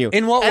it out on you.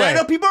 In what and way? I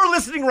know people are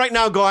listening right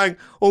now, going,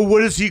 "Oh,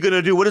 what is he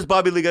gonna do? What is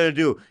Bobby Lee gonna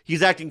do?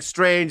 He's acting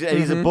strange and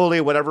he's a bully,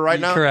 or whatever." Right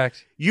now,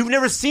 Correct. You've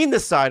never seen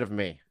this side of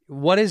me.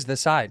 What is the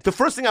side? The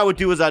first thing I would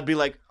do is I'd be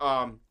like,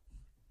 I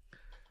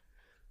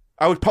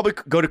would probably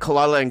go to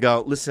Kalila and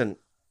go, listen,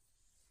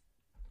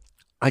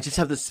 I just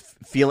have this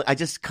feeling, I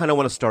just kind of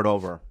want to start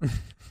over.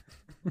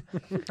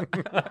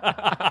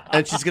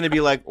 And she's going to be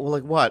like, well,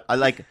 like what?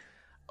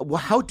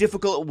 How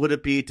difficult would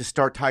it be to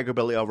start Tiger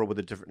Belly over with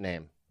a different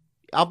name?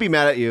 I'll be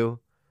mad at you.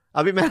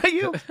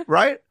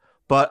 Right?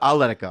 But I'll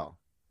let it go.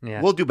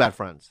 Yeah. We'll do Bad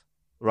Friends,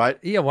 right?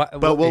 Yeah.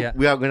 But yeah.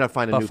 we are going to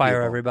find a new fire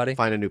people. everybody.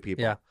 Find a new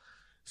people. Yeah.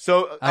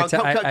 So I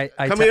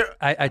come here.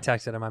 I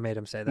texted him. I made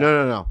him say that.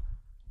 No.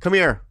 Come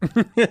here.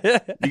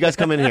 You guys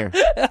come in here.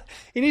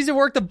 He needs to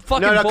work the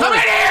fucking No, board. come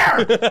in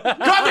here.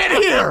 Come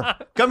in here.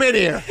 Come in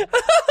here.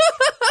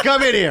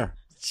 Come in here.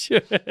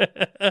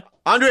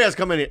 Andreas,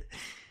 come in here.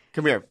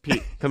 Come here,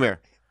 Pete. Come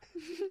here.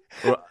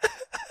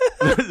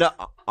 No,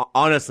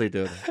 honestly,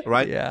 dude.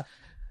 Right? Yeah.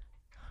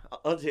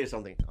 I'll tell you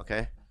something,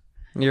 okay?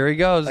 Here he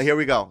goes. Here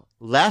we go.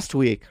 Last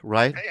week,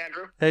 right? Hey,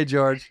 Andrew. Hey,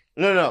 George.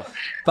 No.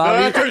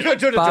 Bobby, No,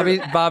 turn it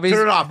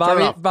off.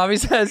 Bobby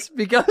says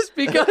because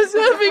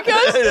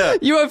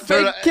you have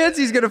fake kids,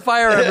 he's gonna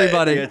fire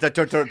everybody.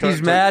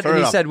 He's mad, and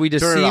he said we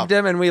deceived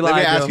him and we lied to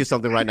him. Let me ask you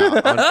something right now.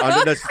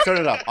 Turn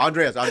it up,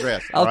 Andreas.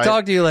 I'll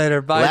talk to you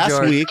later. Bye,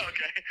 George.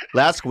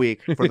 Last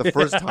week, for the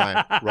first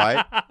time,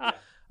 right?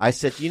 I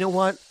said, you know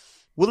what?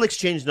 We'll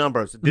exchange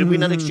numbers. Did we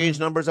not exchange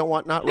numbers and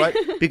whatnot, right?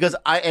 Because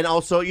and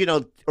also,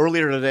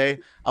 earlier today,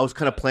 I was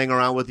kind of playing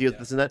around with you,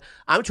 this and that.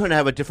 I'm trying to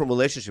have a different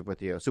relationship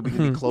with you so we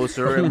can be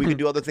closer and we can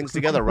do other things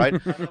together, right?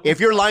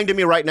 If you're lying to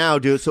me right now,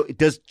 dude, so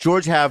does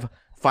George have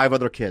 5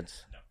 other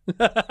kids?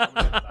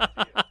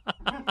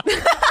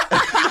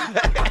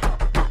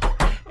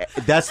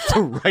 That's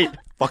the right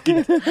fucking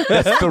answer.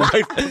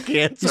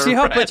 You see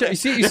how right? you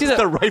see That's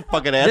the right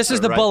fucking answer. This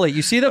is the right? bully.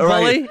 You see the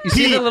bully? You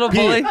see the little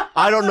bully?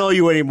 I don't know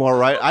you anymore,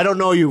 right? I don't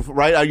know you,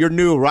 right? You're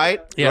new,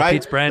 right? Yeah, right?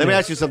 Pete's brand Let me new.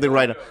 ask you something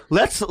right now.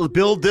 Let's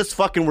build this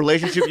fucking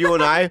relationship, you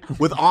and I,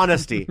 with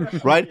honesty,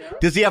 right?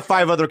 Does he have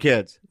 5 other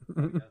kids?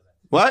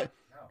 What?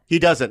 He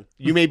doesn't.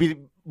 You may be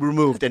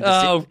removed. And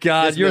Oh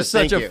God, dismissed. you're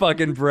such Thank a you.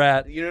 fucking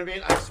brat. You know what I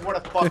mean? I swear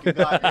to fucking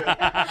God, dude.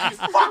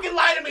 You fucking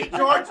lie to me,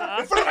 George,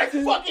 in front of my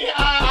fucking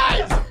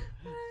eyes.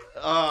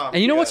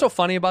 And you know what's so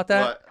funny about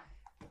that? What?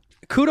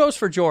 Kudos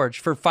for George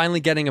for finally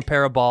getting a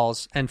pair of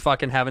balls and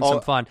fucking having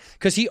some fun.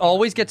 Because he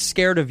always gets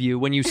scared of you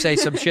when you say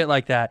some shit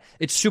like that.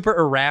 It's super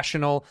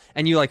irrational,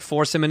 and you like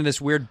force him into this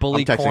weird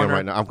bully I'm texting corner. him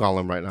right now. I'm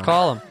calling him right now.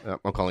 Call him. Yeah,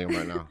 I'm calling him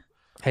right now.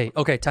 Hey,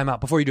 okay, time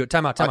out. Before you do it,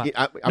 time out. I'm No,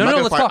 not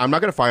let's gonna talk. I'm not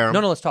going to fire him.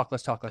 No, let's talk.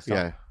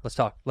 Yeah. Let's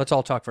talk. Let's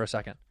all talk for a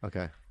second.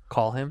 Okay.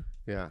 Call him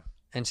Yeah.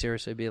 and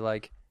seriously be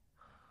like,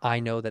 I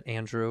know that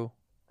Andrew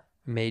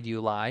made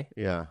you lie,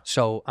 Yeah.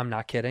 so I'm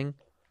not kidding.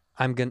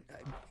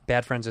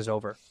 Bad Friends is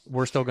over.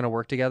 We're still gonna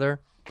work together,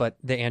 but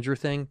the Andrew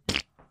thing,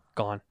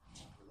 gone.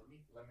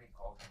 Let me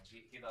call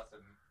him. He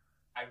doesn't.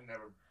 I've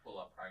never pulled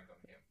a prank on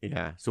him.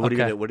 Yeah. So what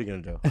Okay. are you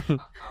gonna do? I'm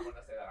gonna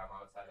say that I'm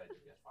outside that you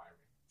just fired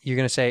me. You're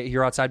gonna say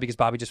you're outside because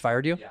Bobby just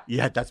fired you? Yeah.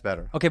 Yeah, that's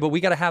better. Okay, but we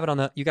gotta have it on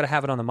the. You gotta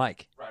have it on the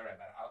mic. Right.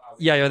 I'll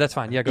Yeah, that's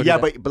fine. Yeah, go. Yeah,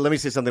 do that. but let me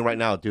say something right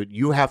now, dude.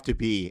 You have to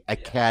be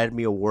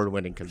Academy Award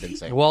winning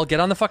convincing. Well, get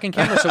on the fucking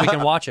camera so we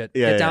can watch it.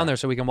 Yeah, Get down yeah. there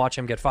so we can watch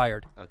him get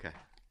fired. Okay.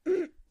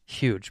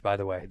 Huge, by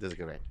the way. This is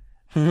great.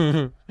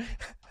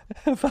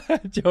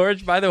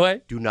 George, by the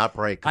way, Do not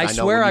break. 'cause I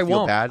know swear when I you feel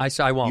won't. Bad,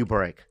 I won't. You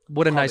break.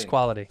 what a nice Colin.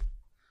 quality.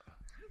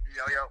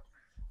 Yo.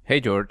 Hey,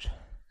 George.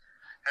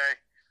 Hey.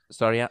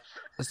 Sorry.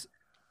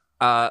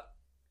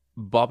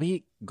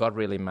 Bobby got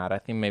really mad. I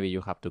think maybe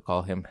you have to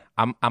call him.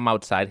 I'm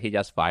outside. He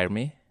just fired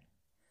me.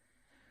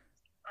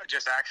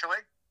 Just actually?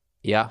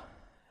 Yeah.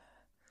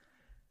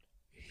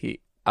 He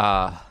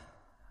I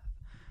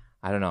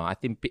don't know. I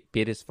think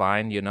Pete is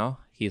fine, you know.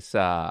 He's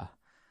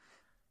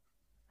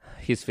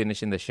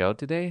finishing the show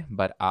today,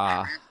 but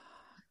I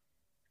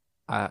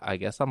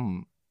guess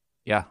I'm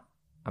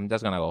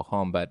just going to go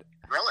home, but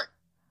Really?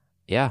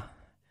 yeah.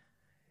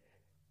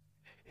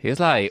 He's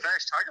like,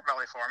 Finish Tiger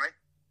Belly for me.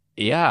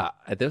 yeah,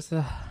 I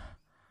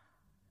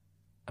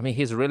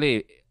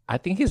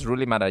think he's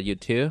really mad at you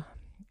too.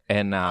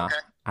 And Okay.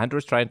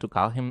 Andrew's trying to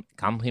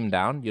calm him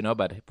down, you know,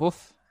 but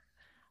poof,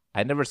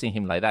 I never seen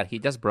him like that. He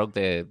just broke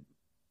the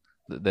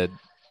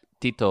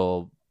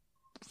Tito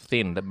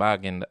thing, the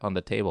bag on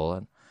the table,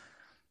 and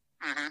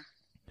Mm-hmm.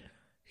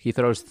 he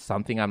throws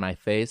something at my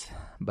face,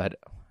 but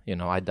you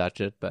know, I dodge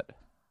it. But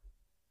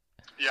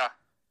Yeah.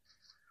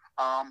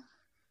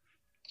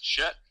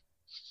 Shit.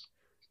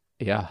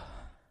 yeah,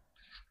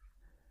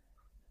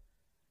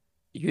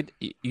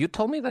 you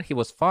told me that he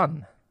was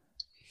fun.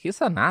 He's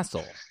an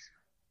asshole.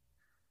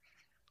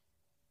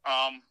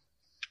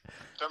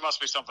 There must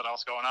be something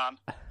else going on.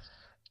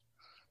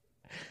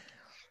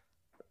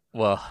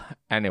 Well,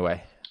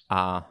 anyway,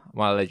 I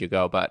want to let you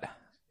go, but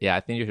yeah, I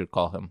think you should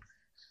call him.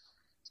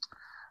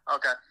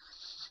 Okay.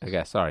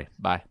 Okay, sorry.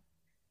 Bye.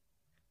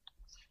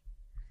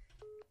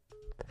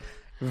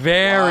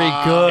 Very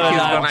good, He's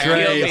gonna Andres.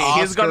 kill me.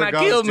 He's Oscar gonna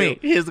goes kill to- me.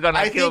 He's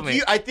gonna kill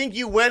me. I think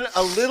you went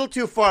a little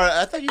too far.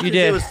 I thought you You could say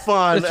did. it was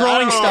fun. The throwing I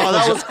don't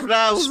stuff know,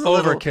 that was was a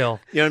little- Overkill.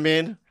 You know what I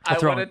mean? I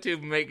throw wanted to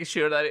make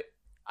sure that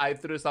I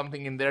threw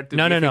something in there to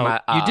No. give him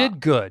You did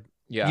good.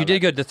 yeah, you did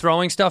good. The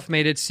throwing stuff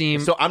made it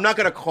seem. So I'm not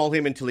gonna call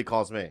him until he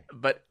calls me.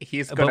 But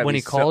he's gonna but when be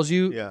he calls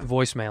you, Yeah.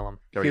 voicemail him.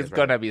 There he he's is, right?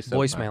 gonna be so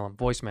Voicemail him.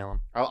 Voicemail him.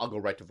 I'll go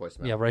right to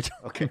voicemail. Yeah, right.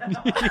 Okay.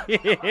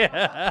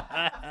 mad.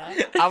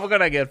 I'm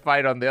gonna get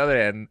fired on the other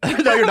end.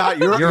 No, you're not.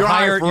 You're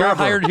hired. You're forever.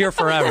 hired here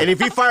forever. And if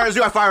he fires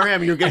you, I fire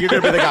him. You're gonna be the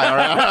guy. All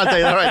right. I'll tell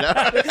you that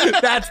right now.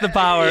 That's the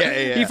power.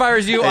 Yeah. He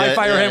fires you, I Yeah,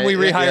 fire him, we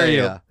yeah, rehire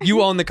yeah. you.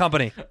 You own the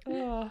company.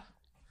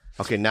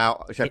 Okay,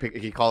 now should I pick?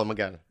 Can you call him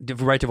again?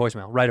 Right to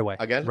voicemail. Right away.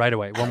 Again? Right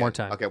away. One more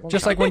time. Okay, one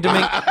Just more like when But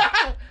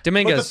the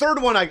Dominguez.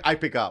 third one, I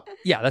pick up.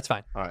 Yeah, that's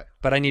fine. All right.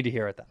 But I need to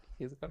hear it then.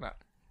 He's gonna.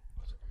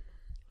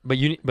 But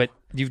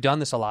you've done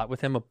this a lot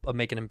with him of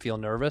making him feel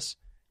nervous.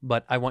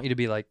 But I want you to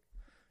be like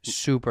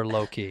super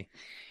low key.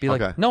 Be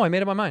like, Okay. no, I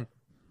made up my mind.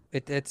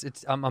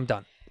 I'm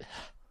done.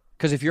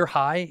 Because if you're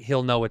high,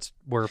 he'll know we're.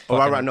 Oh,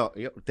 fucking- right. No,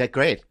 that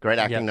great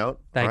acting Yeah.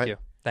 note. Thank All right. you.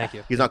 Thank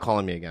you. He's not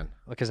calling me again.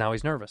 Because now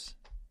he's nervous.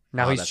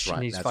 Now Oh, he's that's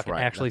right, he's that's fucking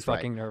right, actually that's right.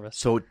 fucking nervous.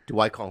 So do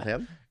I call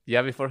him?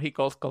 Yeah, before he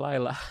calls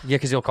Kalila. Yeah,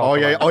 because he'll call. Oh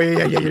yeah. Kalila. Oh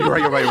yeah. You're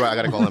right. I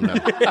gotta call him now.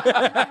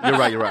 You're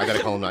right. I gotta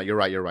call him now. You're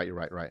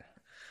right.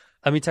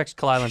 Let me text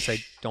Kalila and say,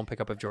 don't pick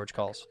up if George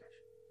calls.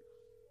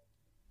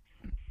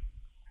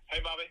 Hey,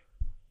 Bobby.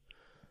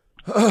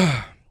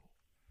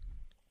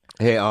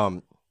 Hey,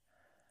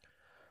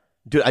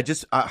 dude, I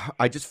just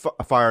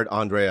fired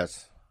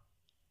Andreas,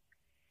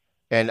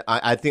 and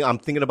I think I'm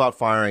thinking about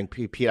firing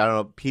Pete. I don't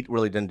know. Pete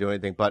really didn't do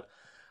anything, but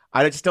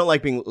I just don't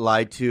like being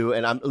lied to.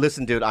 And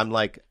listen, dude, I'm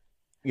like,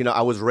 you know,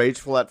 I was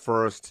rageful at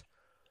first,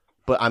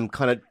 but I'm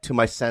kind of to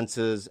my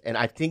senses, and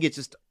I think it's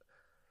just.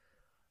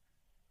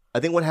 I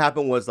think what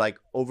happened was like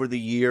over the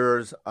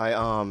years,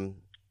 I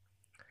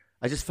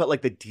just felt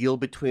like the deal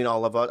between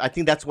all of us. I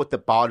think that's what the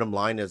bottom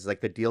line is.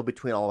 Like the deal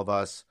between all of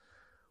us,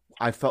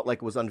 I felt like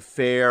it was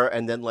unfair,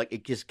 and then like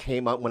it just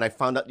came up when I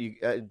found out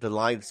the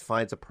line's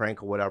fine, it's a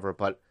prank or whatever.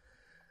 But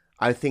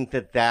I think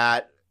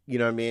that you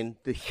know what I mean,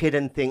 the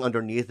hidden thing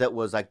underneath it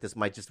was like this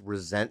just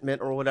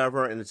resentment or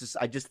whatever. And it's just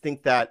I just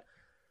think that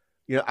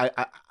you know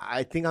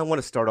I think I want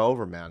to start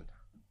over, man.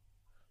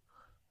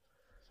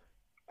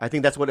 I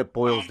think that's what it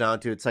boils down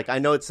to. It's like, I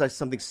know it's like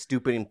something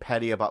stupid and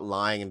petty about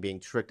lying and being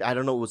tricked. I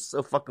don't know. It was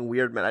so fucking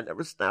weird, man. I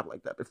never snapped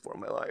like that before in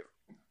my life.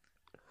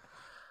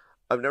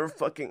 I've never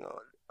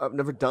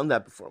done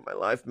that before in my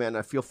life, man.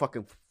 I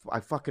fucking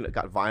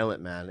got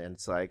violent, man. And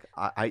it's like,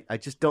 I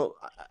just don't,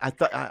 I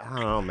don't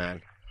know,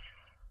 man.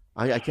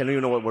 I can't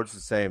even know what words to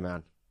say,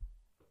 man.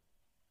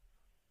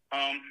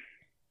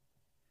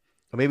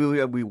 Maybe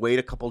we wait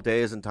a couple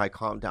days until I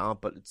calm down,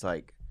 but it's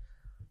like,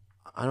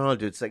 I don't know,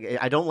 dude. It's like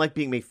I don't like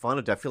being made fun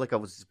of. I feel like I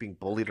was just being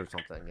bullied or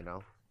something, you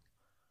know?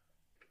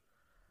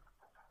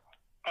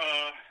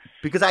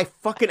 Because I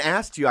fucking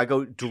asked you. I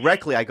go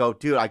directly. I go,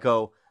 dude. I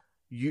go,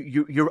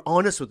 you're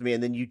honest with me,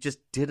 and then you just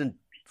didn't.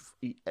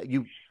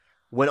 You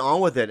went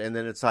on with it, and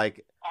then it's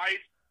like,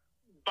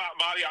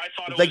 Bobby, I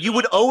thought it like was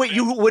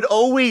you would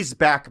always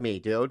back me,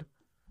 dude.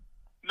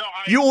 No,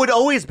 You would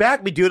always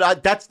back me, dude.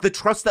 That's the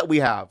trust that we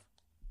have.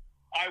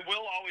 I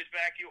will always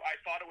back you. I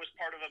thought it was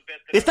part of a bit.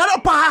 It's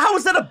not a. How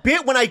is that a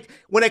bit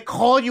when I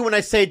call you and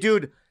I say,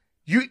 dude,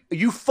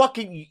 you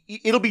fucking,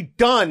 it'll be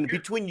done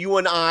between you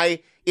and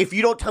I if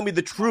you don't tell me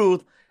the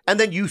truth. and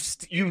then you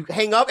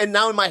hang up, and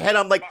now in my head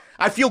I'm like,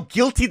 I feel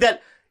guilty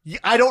that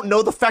I don't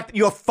know the fact that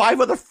you have 5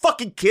 other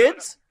fucking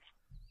kids.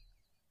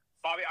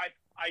 Bobby,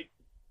 I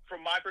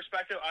from my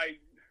perspective, I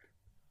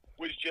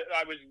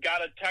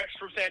got a text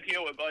from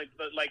Santino, but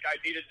like I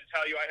needed to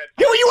tell you I had.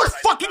 You would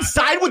fucking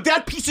side with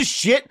that piece of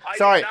shit.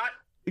 Sorry,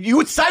 you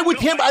would side with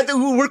him.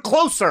 We're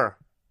closer.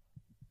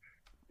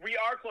 We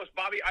are close,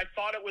 Bobby. I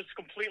thought it was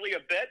completely a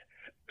bit,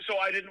 so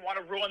I didn't want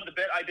to ruin the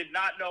bit. I did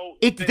not know.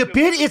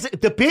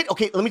 The bit.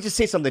 Okay, let me just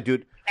say something,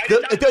 dude.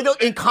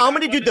 In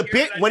comedy, dude, the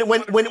bit when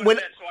one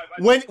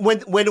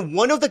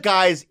of the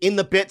guys in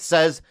the bit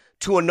says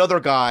to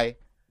another guy,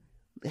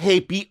 "Hey,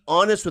 be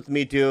honest with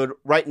me, dude,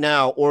 right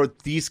now, or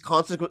these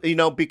consequences,"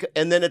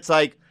 and then it's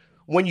like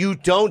when you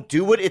don't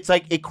do it, it's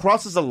like it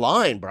crosses a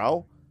line,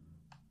 bro.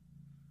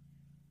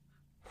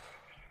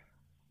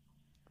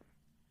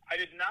 I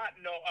did not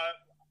know.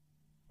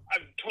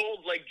 I've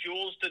told like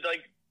Jules to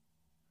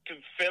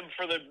fib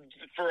for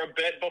a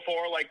bit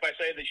before, like by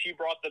saying that she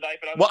brought the knife.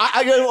 And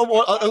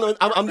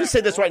I'm just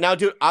saying this right now,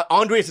 dude.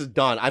 Andres is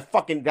done.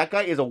 That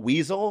guy is a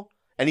weasel,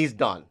 and he's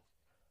done.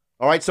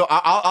 All right, so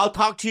I'll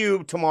talk to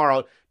you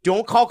tomorrow.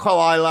 Don't call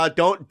Kalila.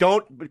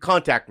 Don't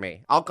contact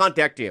me. I'll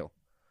contact you.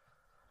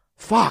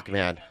 Fuck,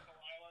 man.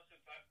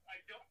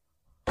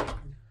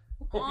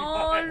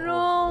 Oh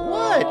no!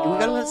 What? We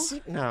gotta let it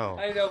sink now.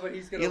 I know, but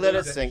he's gonna. You let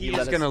it sink.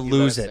 He's gonna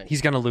lose it.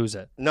 He's gonna lose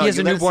it. No, he has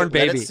a newborn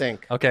baby. Let it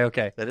sink.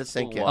 Okay. Let it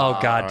sink in. Oh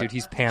God, dude,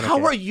 he's panicking.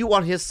 How are you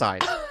on his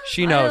side?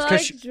 She knows.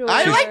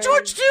 I like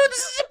George too.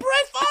 This is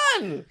pretty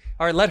fun.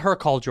 All right, let her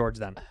call George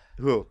then.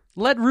 Who?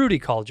 Let Rudy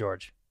call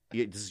George.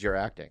 This is your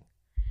acting.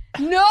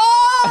 No!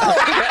 I'm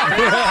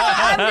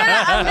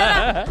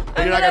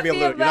You're not gonna be able to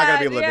do it. You're not gonna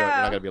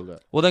be able to do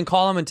it. Well, then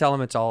call him and tell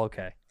him it's all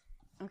okay.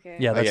 Okay.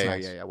 Yeah, that's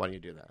nice. Yeah. Why don't you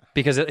do that?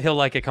 Because he'll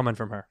like it coming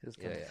from her.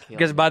 Yeah.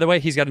 Because, by the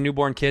way, he's got a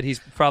newborn kid. He's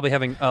probably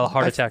having a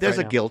heart attack There's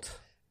right a now. guilt.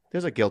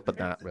 There's a guilt, but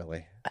not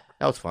really.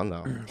 That was fun,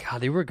 though.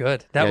 God, they were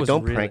good. That was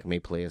don't really... prank me,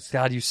 please.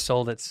 God, you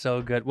sold it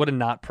so good. What a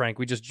not prank.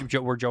 We just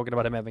we're joking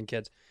about him having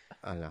kids.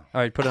 I know.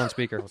 All right, put it on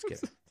speaker. Let's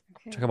get it.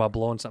 Okay. Talking about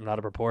blowing something out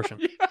of proportion.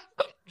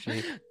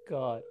 Gee.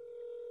 God.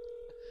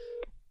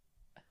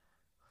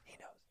 He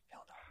knows. He'll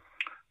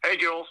know. Hey,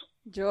 Jules.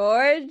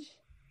 George,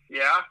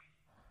 Yeah.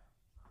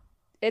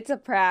 it's a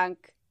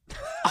prank.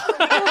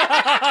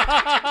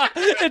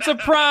 It's a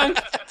prank.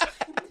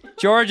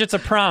 George, it's a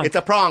prank. It's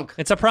a prank.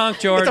 It's a prank,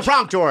 George. It's a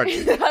prank, George.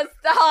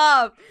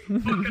 Stop.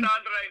 Fucking Andres.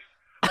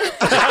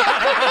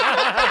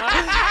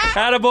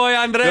 Attaboy,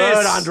 Andres.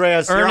 Good,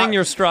 Andreas. Earning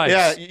your stripes.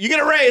 Yeah, you get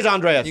a raise,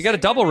 Andreas. You got a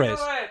double raise.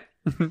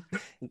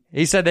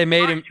 He said they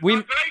made him. Andres, you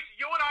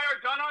and I are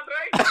done,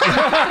 Andres.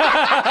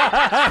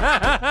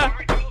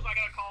 Sorry, Jules. I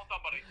gotta call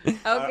somebody.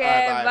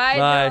 Okay, All right, bye,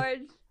 bye.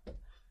 George.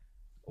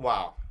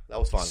 Wow, that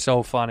was fun.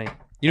 So funny.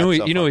 You know, That's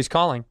so you know fun. who he's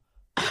calling.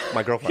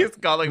 My girlfriend. He's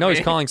calling No, me.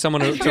 he's calling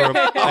someone to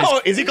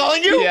Oh, is he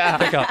calling you? Yeah.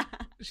 pick up.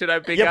 Should I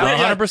pick Yeah,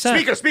 up? but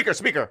 100%.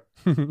 Speaker.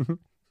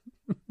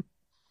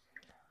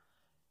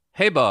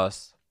 Hey,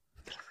 boss.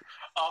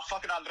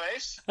 Fucking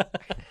Andres.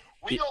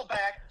 We go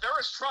back. There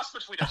is trust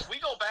between us. We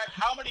go back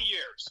how many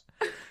years?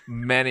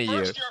 Many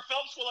years. First year of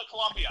film school at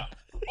Columbia.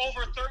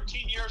 Over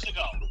 13 years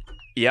ago.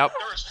 Yep.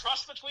 There is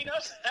trust between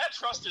us. That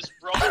trust is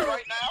broken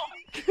right now.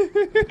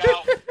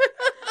 Now,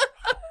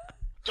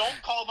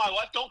 don't call my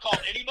wife. Don't call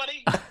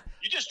anybody.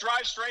 You just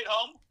drive straight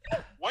home.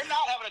 We're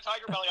not having a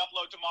Tiger Belly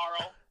upload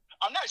tomorrow.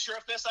 I'm not sure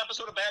if this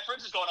episode of Bad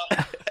Friends is going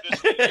up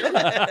this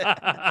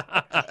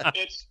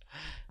year.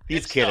 He's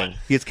It's kidding. done.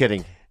 He's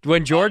kidding.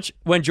 When George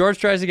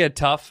tries to get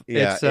tough,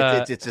 Yeah,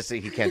 it's just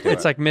he can't do it.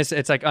 it's like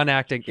it's like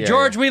unacting. Yeah,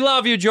 George, we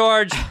love you,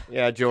 George.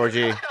 Yeah,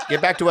 Georgie,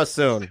 get back to us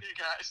soon. You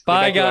guys.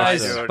 Bye, back to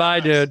us, guys. dude. Bye,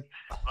 dude.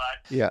 Bye.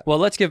 Yeah. Well,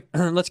 let's give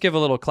a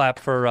little clap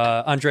for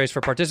Andres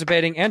for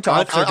participating and to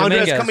Officer Andres,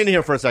 Dominguez. come in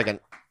here for a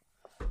second.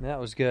 That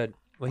was good.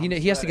 Well,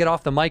 he has to get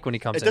off the mic when he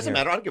comes It in doesn't here.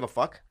 matter. I don't give a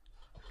fuck.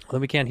 Then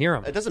we can't hear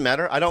him. It doesn't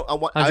matter. I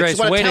Andres, just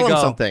want way to to tell him go.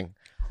 something.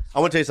 I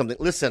want to tell you something.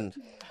 Listen,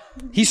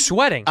 He's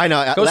sweating. I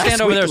know. Go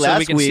stand over there so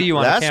we can see you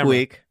on the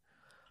camera.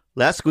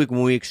 Last week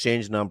when we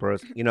exchanged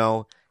numbers,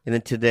 and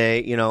then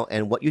today,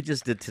 and what you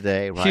just did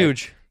today, right?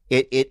 Huge.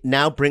 It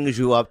now brings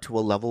you up to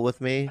a level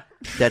with me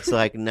that's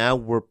like now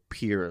we're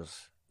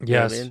peers. You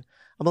know what I Yes. mean?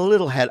 I'm a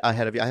little ahead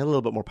of you. I have a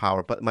little bit more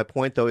power, but my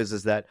point though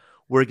is that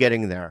we're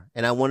getting there,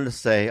 and I wanted to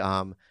say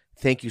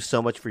thank you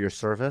so much for your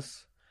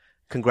service.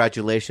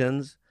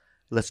 Congratulations.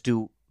 Let's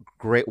do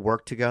great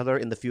work together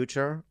in the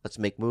future. Let's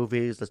make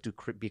movies. Let's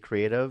be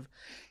creative,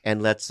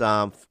 and let's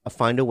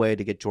find a way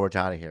to get George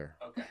out of here.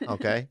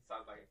 Okay.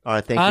 All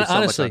right. Thank you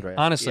so much, Andreas.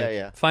 Honestly,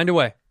 Yeah. find a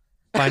way.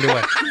 Find a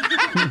way.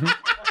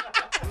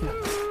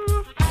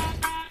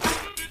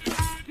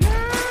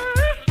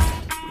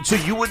 So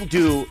you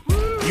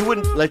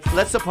wouldn't like.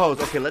 Let's suppose.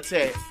 Okay. Let's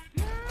say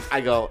I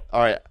go.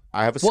 All right.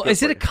 I have a. Well, script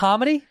is it a for you.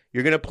 comedy?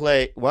 You're gonna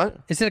play what?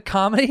 Is it a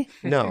comedy?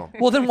 No.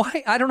 Well, then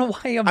why? I don't know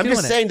why I'm I'm doing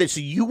just it. saying that. So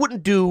you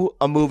wouldn't do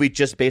a movie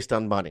just based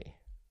on money,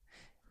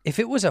 If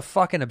it was a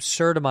fucking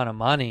absurd amount of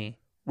money,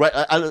 right?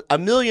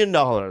 $1 million,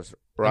 right?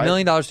 $1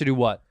 million to do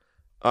what?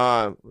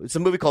 It's a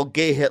movie called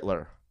Gay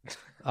Hitler.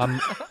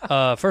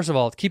 First of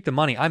all, keep the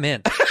money. I'm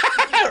in.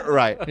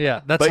 Right.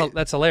 Yeah,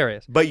 that's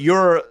hilarious. But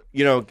you're,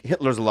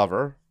 Hitler's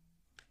lover.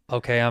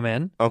 Okay, I'm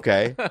in.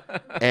 Okay.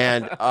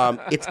 And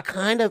it's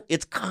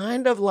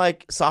kind of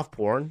like soft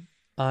porn.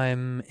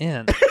 I'm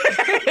in.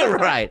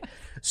 Right.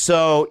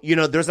 So,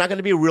 there's not going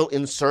to be a real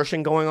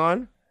insertion going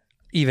on.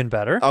 Even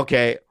better.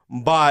 Okay.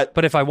 But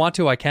if I want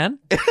to, I can.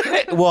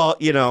 Well,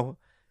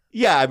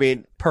 yeah, I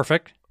mean,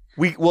 perfect.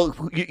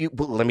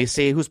 Let me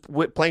see who's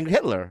playing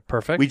Hitler.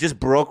 Perfect. We just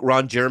broke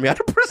Ron Jeremy out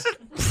of prison.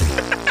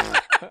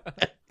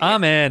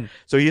 I'm in.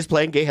 So he's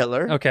playing gay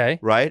Hitler. Okay.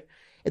 Right?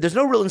 And there's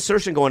no real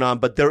insertion going on,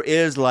 but there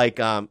is like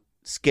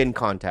skin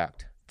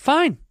contact.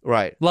 Fine.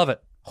 Right. Love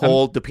it.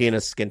 Hold the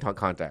penis skin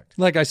contact.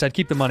 Like I said,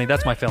 keep the money.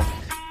 That's my film.